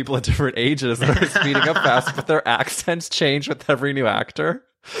playing the people at different ages that are speeding up fast, but their accents change with every new actor.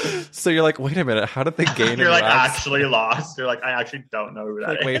 So you're like, wait a minute, how did they gain? You're like accent? actually lost. You're like, I actually don't know who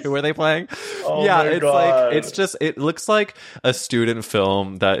that is. Wait, who are they playing? Oh yeah, my it's God. like it looks like a student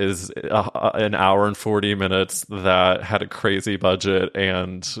film that is an hour and 40 minutes that had a crazy budget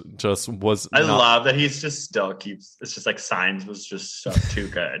and just was. I love that he's just still keeps. It's just like Signs was just so too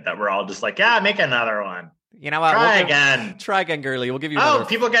good that we're all just like, yeah, make another one. You know what? Try again. Try again, girly. We'll give you. Oh, another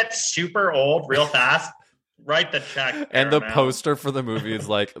people get super old real fast. Write the check. And the Paramount. poster for the movie is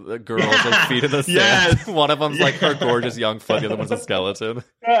like the girls Yeah. like feet in the sand. Yes. One of them's like her gorgeous young foot. The other one's a skeleton.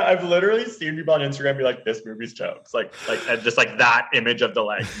 Yeah, I've literally seen people on Instagram be like, "This movie's jokes," and just like that image of the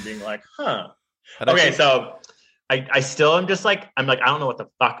legs and being like, "Huh." And I Okay, think- so I still am just like I don't know what the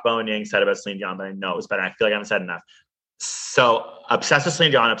fuck Bowen Yang said about Celine Dion, but I know it was better. I feel like I haven't said enough. So obsessed with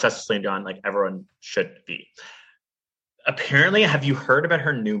Celine Dion, like everyone should be. Apparently, have you heard about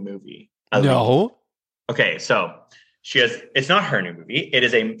her new movie? No. Okay, so she has. It's not her new movie. It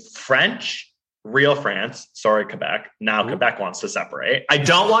is a French, real France. Sorry, Quebec. Now Quebec wants to separate. I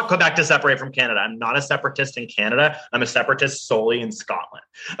don't want Quebec to separate from Canada. I'm not a separatist in Canada. I'm a separatist solely in Scotland.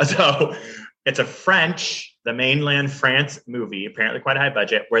 So it's a French the mainland France movie, apparently quite a high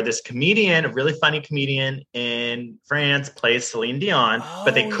budget, where this comedian, a really funny comedian in France, plays Celine Dion,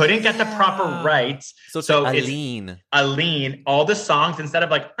 but they couldn't get the proper rights. So it's Aline. All the songs, instead of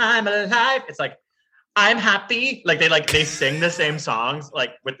like I'm alive, it's like I'm happy. Like they sing the same songs,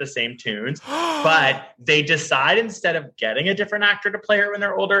 like with the same tunes. But they decide, instead of getting a different actor to play her when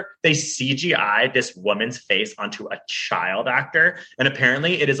they're older, they CGI this woman's face onto a child actor. And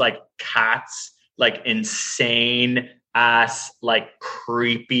apparently it is like Cats, like insane ass, like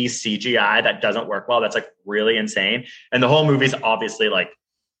creepy CGI that doesn't work well. That's like really insane. And the whole movie's obviously like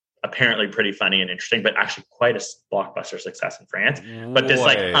apparently pretty funny and interesting, but actually quite a blockbuster success in France. But this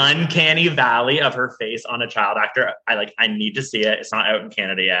like uncanny valley of her face on a child actor, I need to see it. It's not out in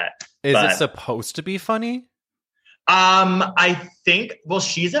Canada yet. Is it supposed to be funny? I think, well,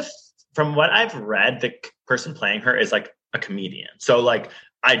 from what I've read, the person playing her is like a comedian. So like,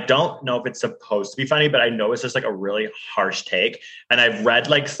 I don't know if it's supposed to be funny, but I know it's just like a really harsh take. And I've read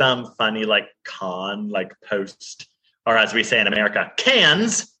like some funny, like like post, or as we say in America,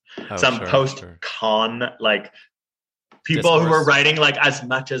 cans. Post-con, like people discourse. Who were writing like as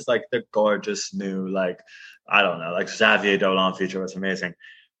much as like the gorgeous new, like, I don't know, like Xavier Dolan feature was amazing.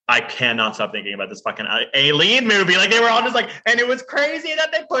 I cannot stop thinking about this fucking Aileen movie. Like they were all just like, and it was crazy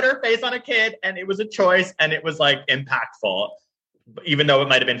that they put her face on a kid and it was a choice and it was like impactful. Even though it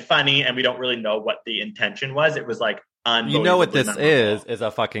might have been funny and we don't really know what the intention was, it was like unbelievable. You know what this is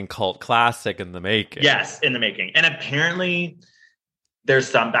a fucking cult classic in the making. Yes, in the making. And apparently there's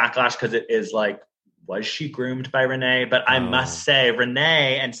some backlash because it is like, was she groomed by Renee? But I must say,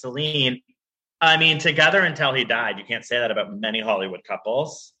 Renee and Celine, I mean, together until he died. You can't say that about many Hollywood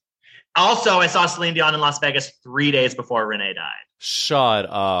couples. Also, I saw Celine Dion in Las Vegas 3 days before Renee died. Shut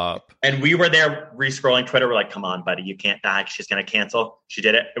up. And we were there re-scrolling Twitter. We're like, come on, buddy, you can't die. She's going to cancel. She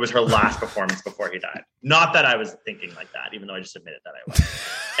did it. It was her last performance before he died. Not that I was thinking like that, even though I just admitted that I was.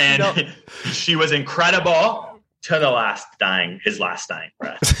 And she was incredible. To the his last dying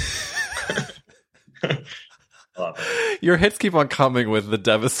breath. Love it. Your hits keep on coming with the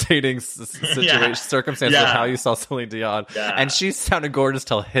devastating circumstances of how you saw Celine Dion. Yeah. And she sounded gorgeous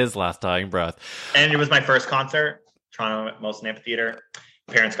till his last dying breath. And it was my first concert, Toronto Molson Amphitheater.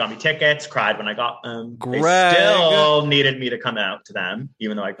 Parents got me tickets, cried when I got them. Greg. They still needed me to come out to them,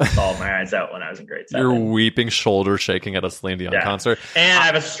 even though I bawled my eyes out when I was in grade 7. You're weeping, shoulder shaking at a Celine Dion concert. And I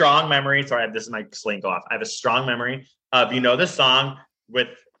have a strong memory. Sorry, this is my Celine go off. I have a strong memory of, the song with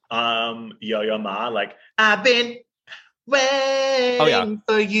Yo-Yo Ma, like, I've been waiting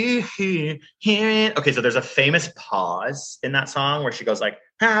for you here. Okay, so there's a famous pause in that song where she goes like,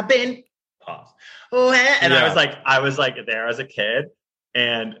 I've been pause. And I was like there as a kid.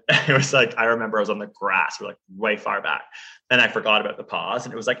 And it was like, I remember I was on the grass, we're like way far back. And I forgot about the pause.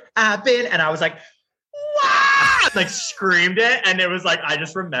 And it was like, and I was like, wow! Like screamed it. And it was like, I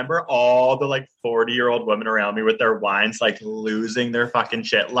just remember all the like 40-year-old women around me with their wines, like losing their fucking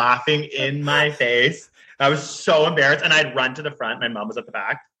shit, laughing in my face. I was so embarrassed. And I'd run to the front. My mom was at the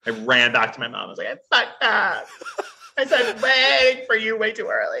back. I ran back to my mom. I was like, I fucked up. I said, waiting for you way too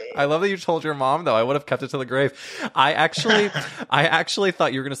early. I love that you told your mom, though. I would have kept it to the grave. I actually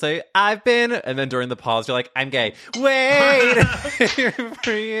thought you were going to say, I've been, and then during the pause, you're like, I'm gay. Wait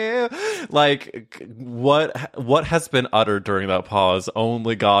for you. Like, what has been uttered during that pause?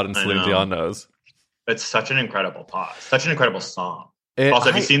 Only God and Celine Dion knows. It's such an incredible pause. Such an incredible song.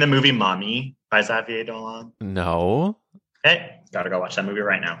 Have you seen the movie Mommy by Xavier Dolan? No. Hey, gotta go watch that movie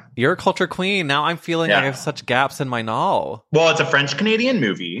right now. You're a culture queen. Now I'm feeling I have such gaps in my knowledge. Well, it's a French-Canadian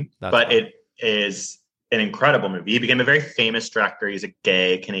movie, but it is an incredible movie. He became a very famous director. He's a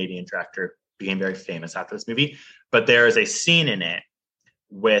gay Canadian director. Became very famous after this movie. But there is a scene in it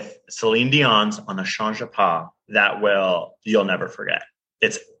with Celine Dion's On ne change pas that you'll never forget.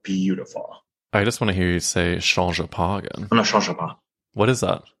 It's beautiful. I just want to hear you say change pas again. On ne change pas. What is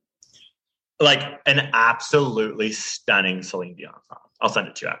that? Like an absolutely stunning Celine Dion song. I'll send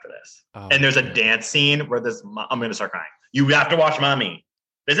it to you after this. Oh, and there's a dance scene where I'm going to start crying. You have to watch Mommy.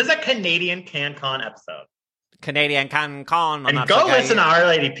 This is a Canadian CanCon episode. Canadian CanCon. And go listen to Our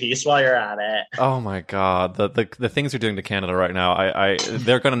Lady Peace while you're at it. Oh my God. The things you're doing to Canada right now,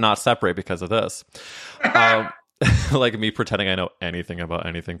 they're going to not separate because of this. Like me pretending I know anything about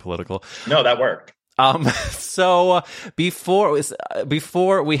anything political. No, that worked. So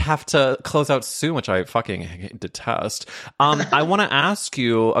before we have to close out soon, which I fucking detest, I want to ask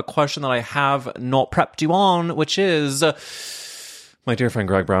you a question that I have not prepped you on, which is, my dear friend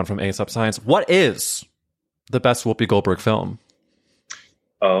Greg Brown from ASAP Science, what is the best Whoopi Goldberg film?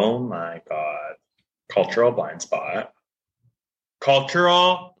 Oh my God. Cultural blind spot.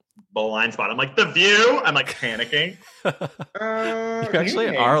 Cultural blind spot. I'm like, The View. I'm like panicking. You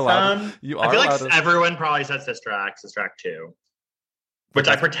actually are allowed. You are. I feel like allowed to... everyone probably said Sister Act 2, which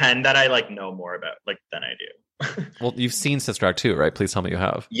I pretend that I like know more about like than I do. Well, you've seen Sister Act 2, right? Please tell me you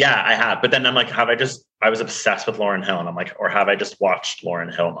have. Yeah, I have. But then I'm like, I was obsessed with Lauryn Hill, and I'm like, or have I just watched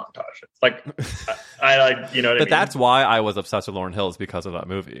Lauryn Hill montages? Like, I like, you know what I mean? But that's why I was obsessed with Lauryn Hill, is because of that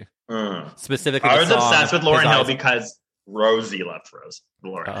movie. Specifically, I was obsessed with Lauryn Hill because Rosie loved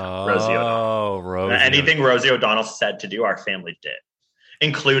Lauryn Hill. Rosie O'Donnell. Rosie. Anything Rosie O'Donnell said to do, our family did,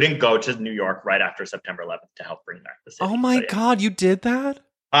 including go to New York right after September 11th to help bring back the city. Oh my God, you did that?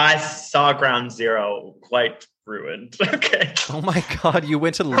 I saw Ground Zero quite ruined. Okay. Oh my God, you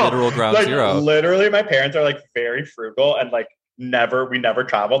went to literal Ground Zero. Literally, my parents are like very frugal and like we never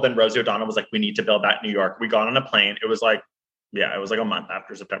traveled. And Rosie O'Donnell was like, we need to build that New York. We got on a plane. It was like a month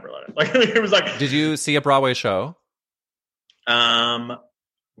after September 11th. Like it was like. Did you see a Broadway show?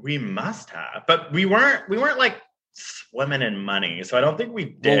 We must have, but we weren't like swimming in money, so I don't think we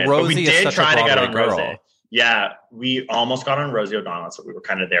did. Well, Rosie but we did is such try a to get Broadway on girl. Rosie. Yeah, we almost got on Rosie O'Donnell. So what we were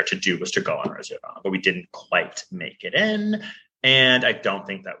kind of there to do was to go on Rosie O'Donnell, but we didn't quite make it in. And I don't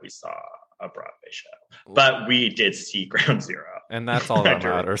think that we saw a Broadway show, but we did see Ground Zero. And that's all that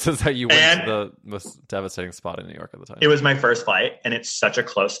matters, is that you went to the most devastating spot in New York at the time. It was my first flight, and it's such a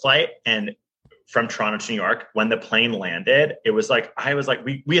close flight. And from Toronto to New York, when the plane landed, it was like,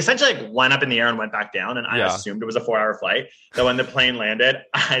 we essentially like went up in the air and went back down. And I assumed it was a 4-hour flight. So when the plane landed,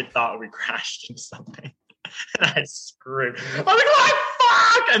 I thought we crashed into something. And I screamed. I was like, what?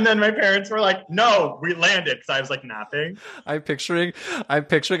 Fuck! And then my parents were like, no, we landed, because I was like napping. I'm picturing an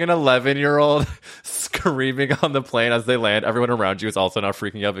 11-year-old screaming on the plane as they land. Everyone around you is also now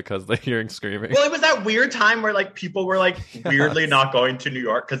freaking out because they're hearing screaming. Well, it was that weird time where like people were like weirdly not going to New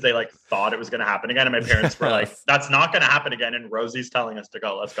York because they like thought it was going to happen again. And my parents were like, that's not going to happen again. And Rosie's telling us to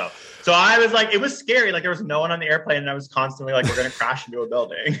go, let's go. So I was like, it was scary. Like there was no one on the airplane, and I was constantly like, we're going to crash into a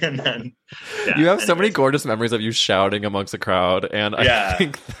building. And then you have so many gorgeous memories of you shouting amongst a crowd. And I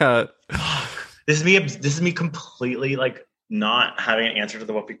think that this is me completely like not having an answer to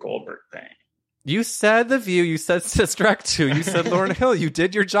the Whoopi Goldberg thing. You said The View, you said Sister Act 2, you said Lauryn Hill, you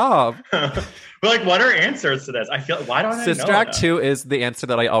did your job. But like, what are answers to this? I feel, why don't I know? Sister Act 2 is the answer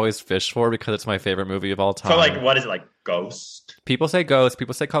that I always fish for because it's my favorite movie of all time. So like, what is it, like Ghost? People say Ghost,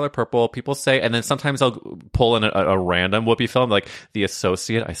 people say Color Purple, people say, and then sometimes I'll pull in a random Whoopi film, like The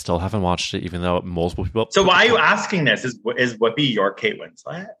Associate. I still haven't watched it, even though multiple people. So why are you asking this? Is Whoopi your Kate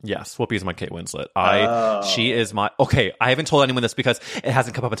Winslet? Yes, Whoopi is my Kate Winslet. She is my. Okay, I haven't told anyone this because it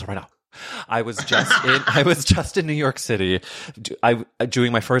hasn't come up until right now. I was just in New York City,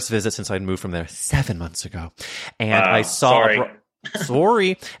 doing my first visit since I'd moved from there 7 months ago, and I saw.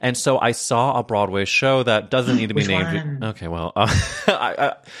 Sorry. And so I saw a Broadway show that doesn't need to be named. Okay, well,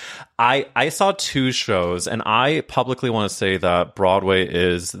 I saw 2 shows, and I publicly want to say that Broadway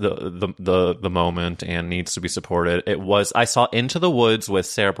is the moment and needs to be supported. I saw Into the Woods with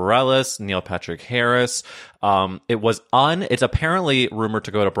Sarah Bareilles, Neil Patrick Harris. It's apparently rumored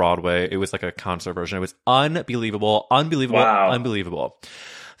to go to Broadway. It was like a concert version. It was unbelievable. Wow. Unbelievable.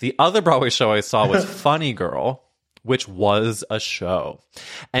 The other Broadway show I saw was Funny Girl, which was a show.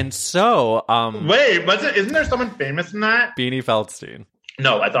 And so wait, isn't there someone famous in that? Beanie Feldstein.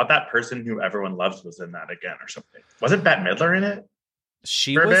 No, I thought that person who everyone loves was in that again or something. Wasn't Bette Midler in it?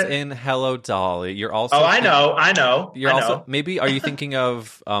 She was in Hello Dolly. You're also I know. Maybe are you thinking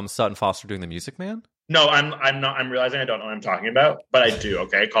of Sutton Foster doing The Music Man? No, I'm not. I'm realizing I don't know what I'm talking about, but I do.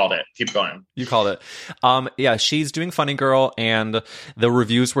 Okay, I called it. Keep going. You called it. Yeah, she's doing Funny Girl, and the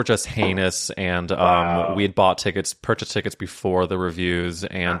reviews were just heinous. And we had purchased tickets before the reviews,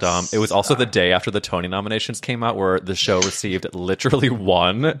 and it was also the day after the Tony nominations came out, where the show received literally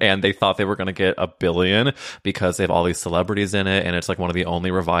 1, and they thought they were going to get $1 billion because they have all these celebrities in it, and it's like one of the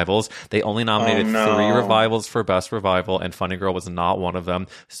only revivals. They only nominated 3 revivals for Best Revival, and Funny Girl was not one of them.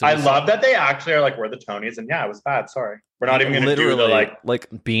 So I love that they actually are like, we're the Tonys, and yeah, it was bad. Sorry, we're not even going to do the like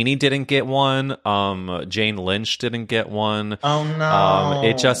Beanie didn't get one. Jane Lynch didn't get one. Oh no!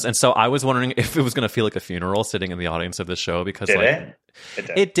 And so I was wondering if it was going to feel like a funeral sitting in the audience of the show because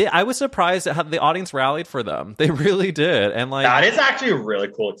it did. I was surprised at how the audience rallied for them. They really did, and like that is actually a really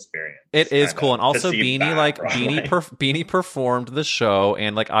cool experience. It is cool, and also Beanie performed the show,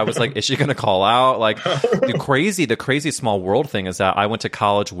 and like I was like, is she going to call out? Like the crazy small world thing is that I went to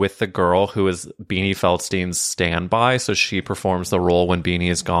college with the girl who is Beanie Feldstein's standby, so she performs the role when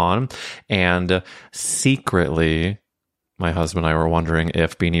Beanie is gone, and secretly, my husband and I were wondering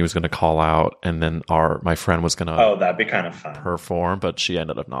if Beanie was going to call out, and then my friend was going to that'd be kind of fun perform, but she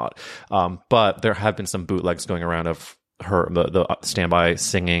ended up not. But there have been some bootlegs going around of the standby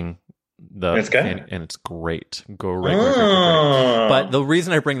singing. It's good. And it's great. Great. But the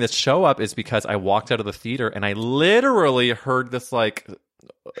reason I bring this show up is because I walked out of the theater and I literally heard this like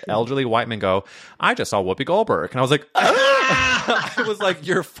elderly white man go, "I just saw Whoopi Goldberg," and I was like, I was like,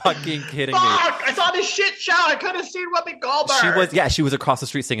 "You're fucking kidding me!" I saw this shit show. I could have seen Whoopi Goldberg. She was across the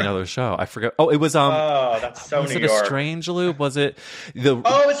street singing another show. I forget. Oh, it was that's so was New it York. A Strange Loop? Was it the?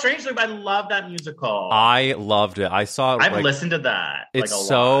 Oh, it's Strange Loop. I love that musical. I loved it. I saw. I've listened to that. It's like, a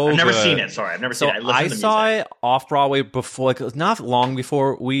so. lot. I've never good. seen it. Sorry, I've never seen it. I saw it off Broadway before, like not long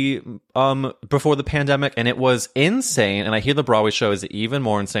before before the pandemic, and it was insane. And I hear the Broadway show is even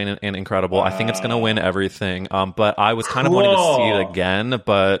more insane and incredible. I think it's going to win everything. But I was kind of wanting to see it again,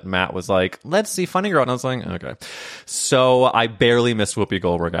 but Matt was like, "Let's see Funny Girl," and I was like, "Okay." So I barely missed Whoopi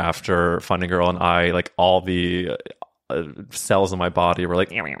Goldberg after Funny Girl, and I like all the cells in my body were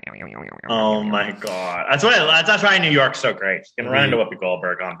like, oh my god, that's why New York's so great. You can run into Whoopi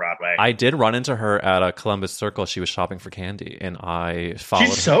Goldberg on Broadway. I did run into her at a Columbus Circle. She was shopping for candy, and I followed.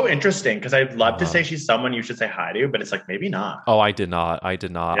 She's so interesting because I'd love to say she's someone you should say hi to, but it's like maybe not. Oh, I did not.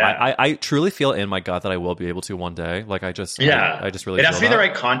 Yeah. I truly feel in my gut that I will be able to one day. Like I just really. It has to be the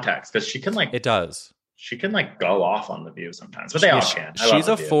right context because she can like. It does. She can like go off on The View sometimes, but they all can. She's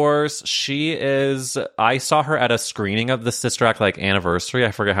a force. She is. I saw her at a screening of the Sister Act like anniversary.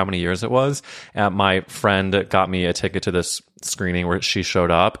 I forget how many years it was. My friend got me a ticket to this screening where she showed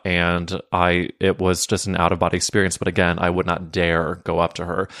up, and it was just an out of body experience. But again, I would not dare go up to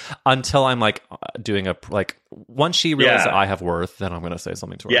her until I'm like doing a like once she realizes that I have worth, then I'm going to say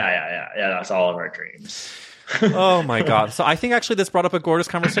something to her. Yeah. That's all of our dreams. Oh my god! So I think actually this brought up a gorgeous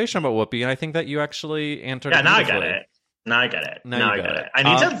conversation about Whoopi, and I think that you actually answered. Yeah, now I get it. Now I get it. I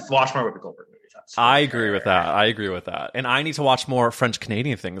need to watch more Whoopi Goldberg movies. I agree with that. And I need to watch more French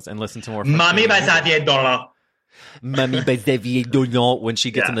Canadian things and listen to more. Mamie by Xavier Dolan. Mamie by Xavier Dolan when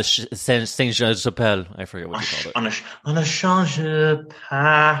she gets in the Saint-Jean-Chapelle. I forget what you called it. On a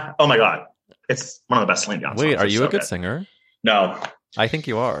Saint-Jean-Chapelle. Oh my god, it's one of the best Celine Dion songs. Wait, are you a good singer? No, I think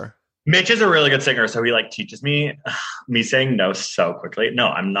you are. Mitch is a really good singer, so he like teaches me saying no so quickly. No,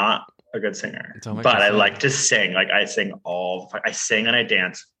 I'm not a good singer, but I like to sing. Like I sing and I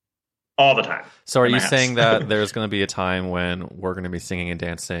dance all the time. So are you saying that there's going to be a time when we're going to be singing and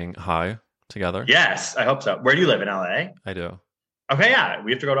dancing high together? Yes, I hope so. Where do you live? In LA? I do. Okay, yeah,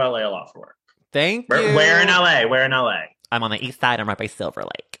 we have to go to LA a lot for work. Thank you. Where in LA? I'm on the east side. I'm right by Silver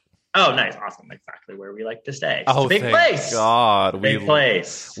Lake. Oh, nice. Awesome. Exactly where we like to stay. Oh, big place. God. Big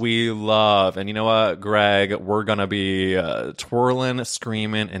place. We love. And you know what, Greg? We're going to be twirling,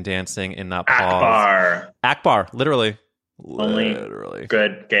 screaming, and dancing in that pause. Akbar. Literally. Only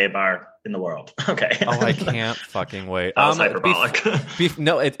good gay bar in the world. Okay. Oh, I can't fucking wait. That was hyperbolic.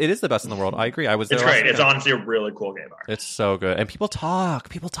 No, it is the best in the world. I agree. I was there. It's great. It's honestly a really cool gay bar. It's so good. And people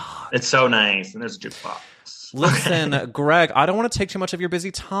talk. It's so nice. And there's a jukebox. Listen, Greg, I don't want to take too much of your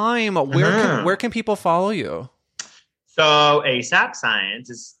busy time. Where can people follow you? So ASAP Science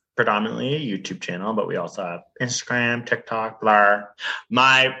is predominantly a YouTube channel, but we also have Instagram, TikTok, Blur.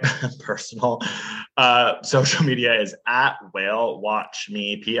 My personal social media is at Whale Watch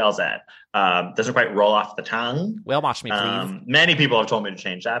Me PLZ. Doesn't quite roll off the tongue. Whale Watch Me, please. Many people have told me to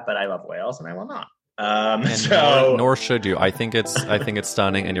change that, but I love whales and I will not. Nor should you. I think it's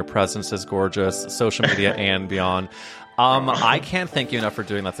stunning, and your presence is gorgeous. Social media and beyond. I can't thank you enough for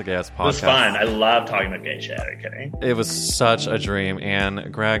doing That's a Gay Ass Podcast. It was fun. I love talking about gay shit. Are you kidding? It was such a dream.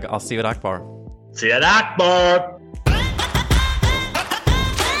 And Greg, I'll see you at Akbar. See you at Akbar.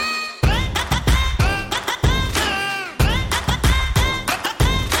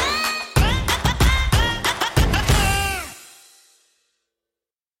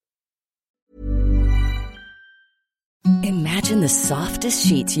 Imagine the softest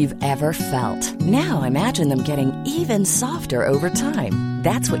sheets you've ever felt. Now imagine them getting even softer over time.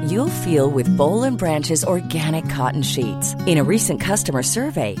 That's what you'll feel with Boll & Branch's organic cotton sheets. In a recent customer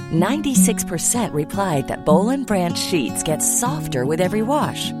survey, 96% replied that Boll & Branch sheets get softer with every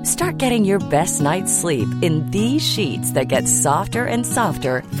wash. Start getting your best night's sleep in these sheets that get softer and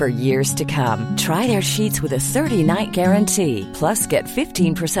softer for years to come. Try their sheets with a 30-night guarantee. Plus, get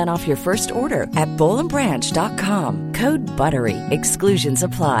 15% off your first order at bollandbranch.com. Code BUTTERY. Exclusions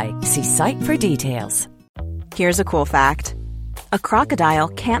apply. See site for details. Here's a cool fact. A crocodile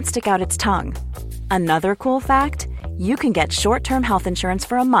can't stick out its tongue. Another cool fact, you can get short-term health insurance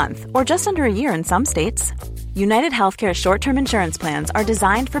for a month or just under a year in some states. United Healthcare short-term insurance plans are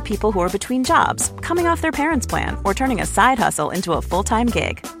designed for people who are between jobs, coming off their parents' plan, or turning a side hustle into a full-time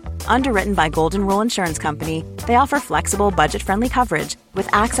gig. Underwritten by Golden Rule Insurance Company, they offer flexible, budget-friendly coverage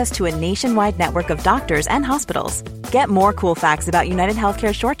with access to a nationwide network of doctors and hospitals. Get more cool facts about United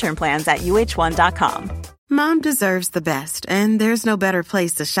Healthcare short-term plans at uh1.com. Mom deserves the best, and there's no better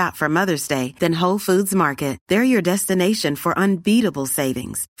place to shop for Mother's Day than Whole Foods Market. They're your destination for unbeatable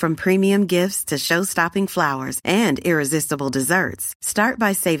savings, from premium gifts to show-stopping flowers and irresistible desserts. Start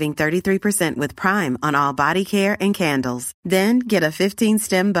by saving 33% with Prime on all body care and candles. Then get a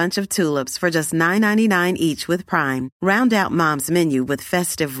 15-stem bunch of tulips for just $9.99 each with Prime. Round out Mom's menu with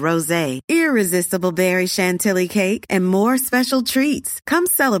festive rosé, irresistible berry chantilly cake, and more special treats. Come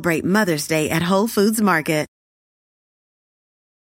celebrate Mother's Day at Whole Foods Market.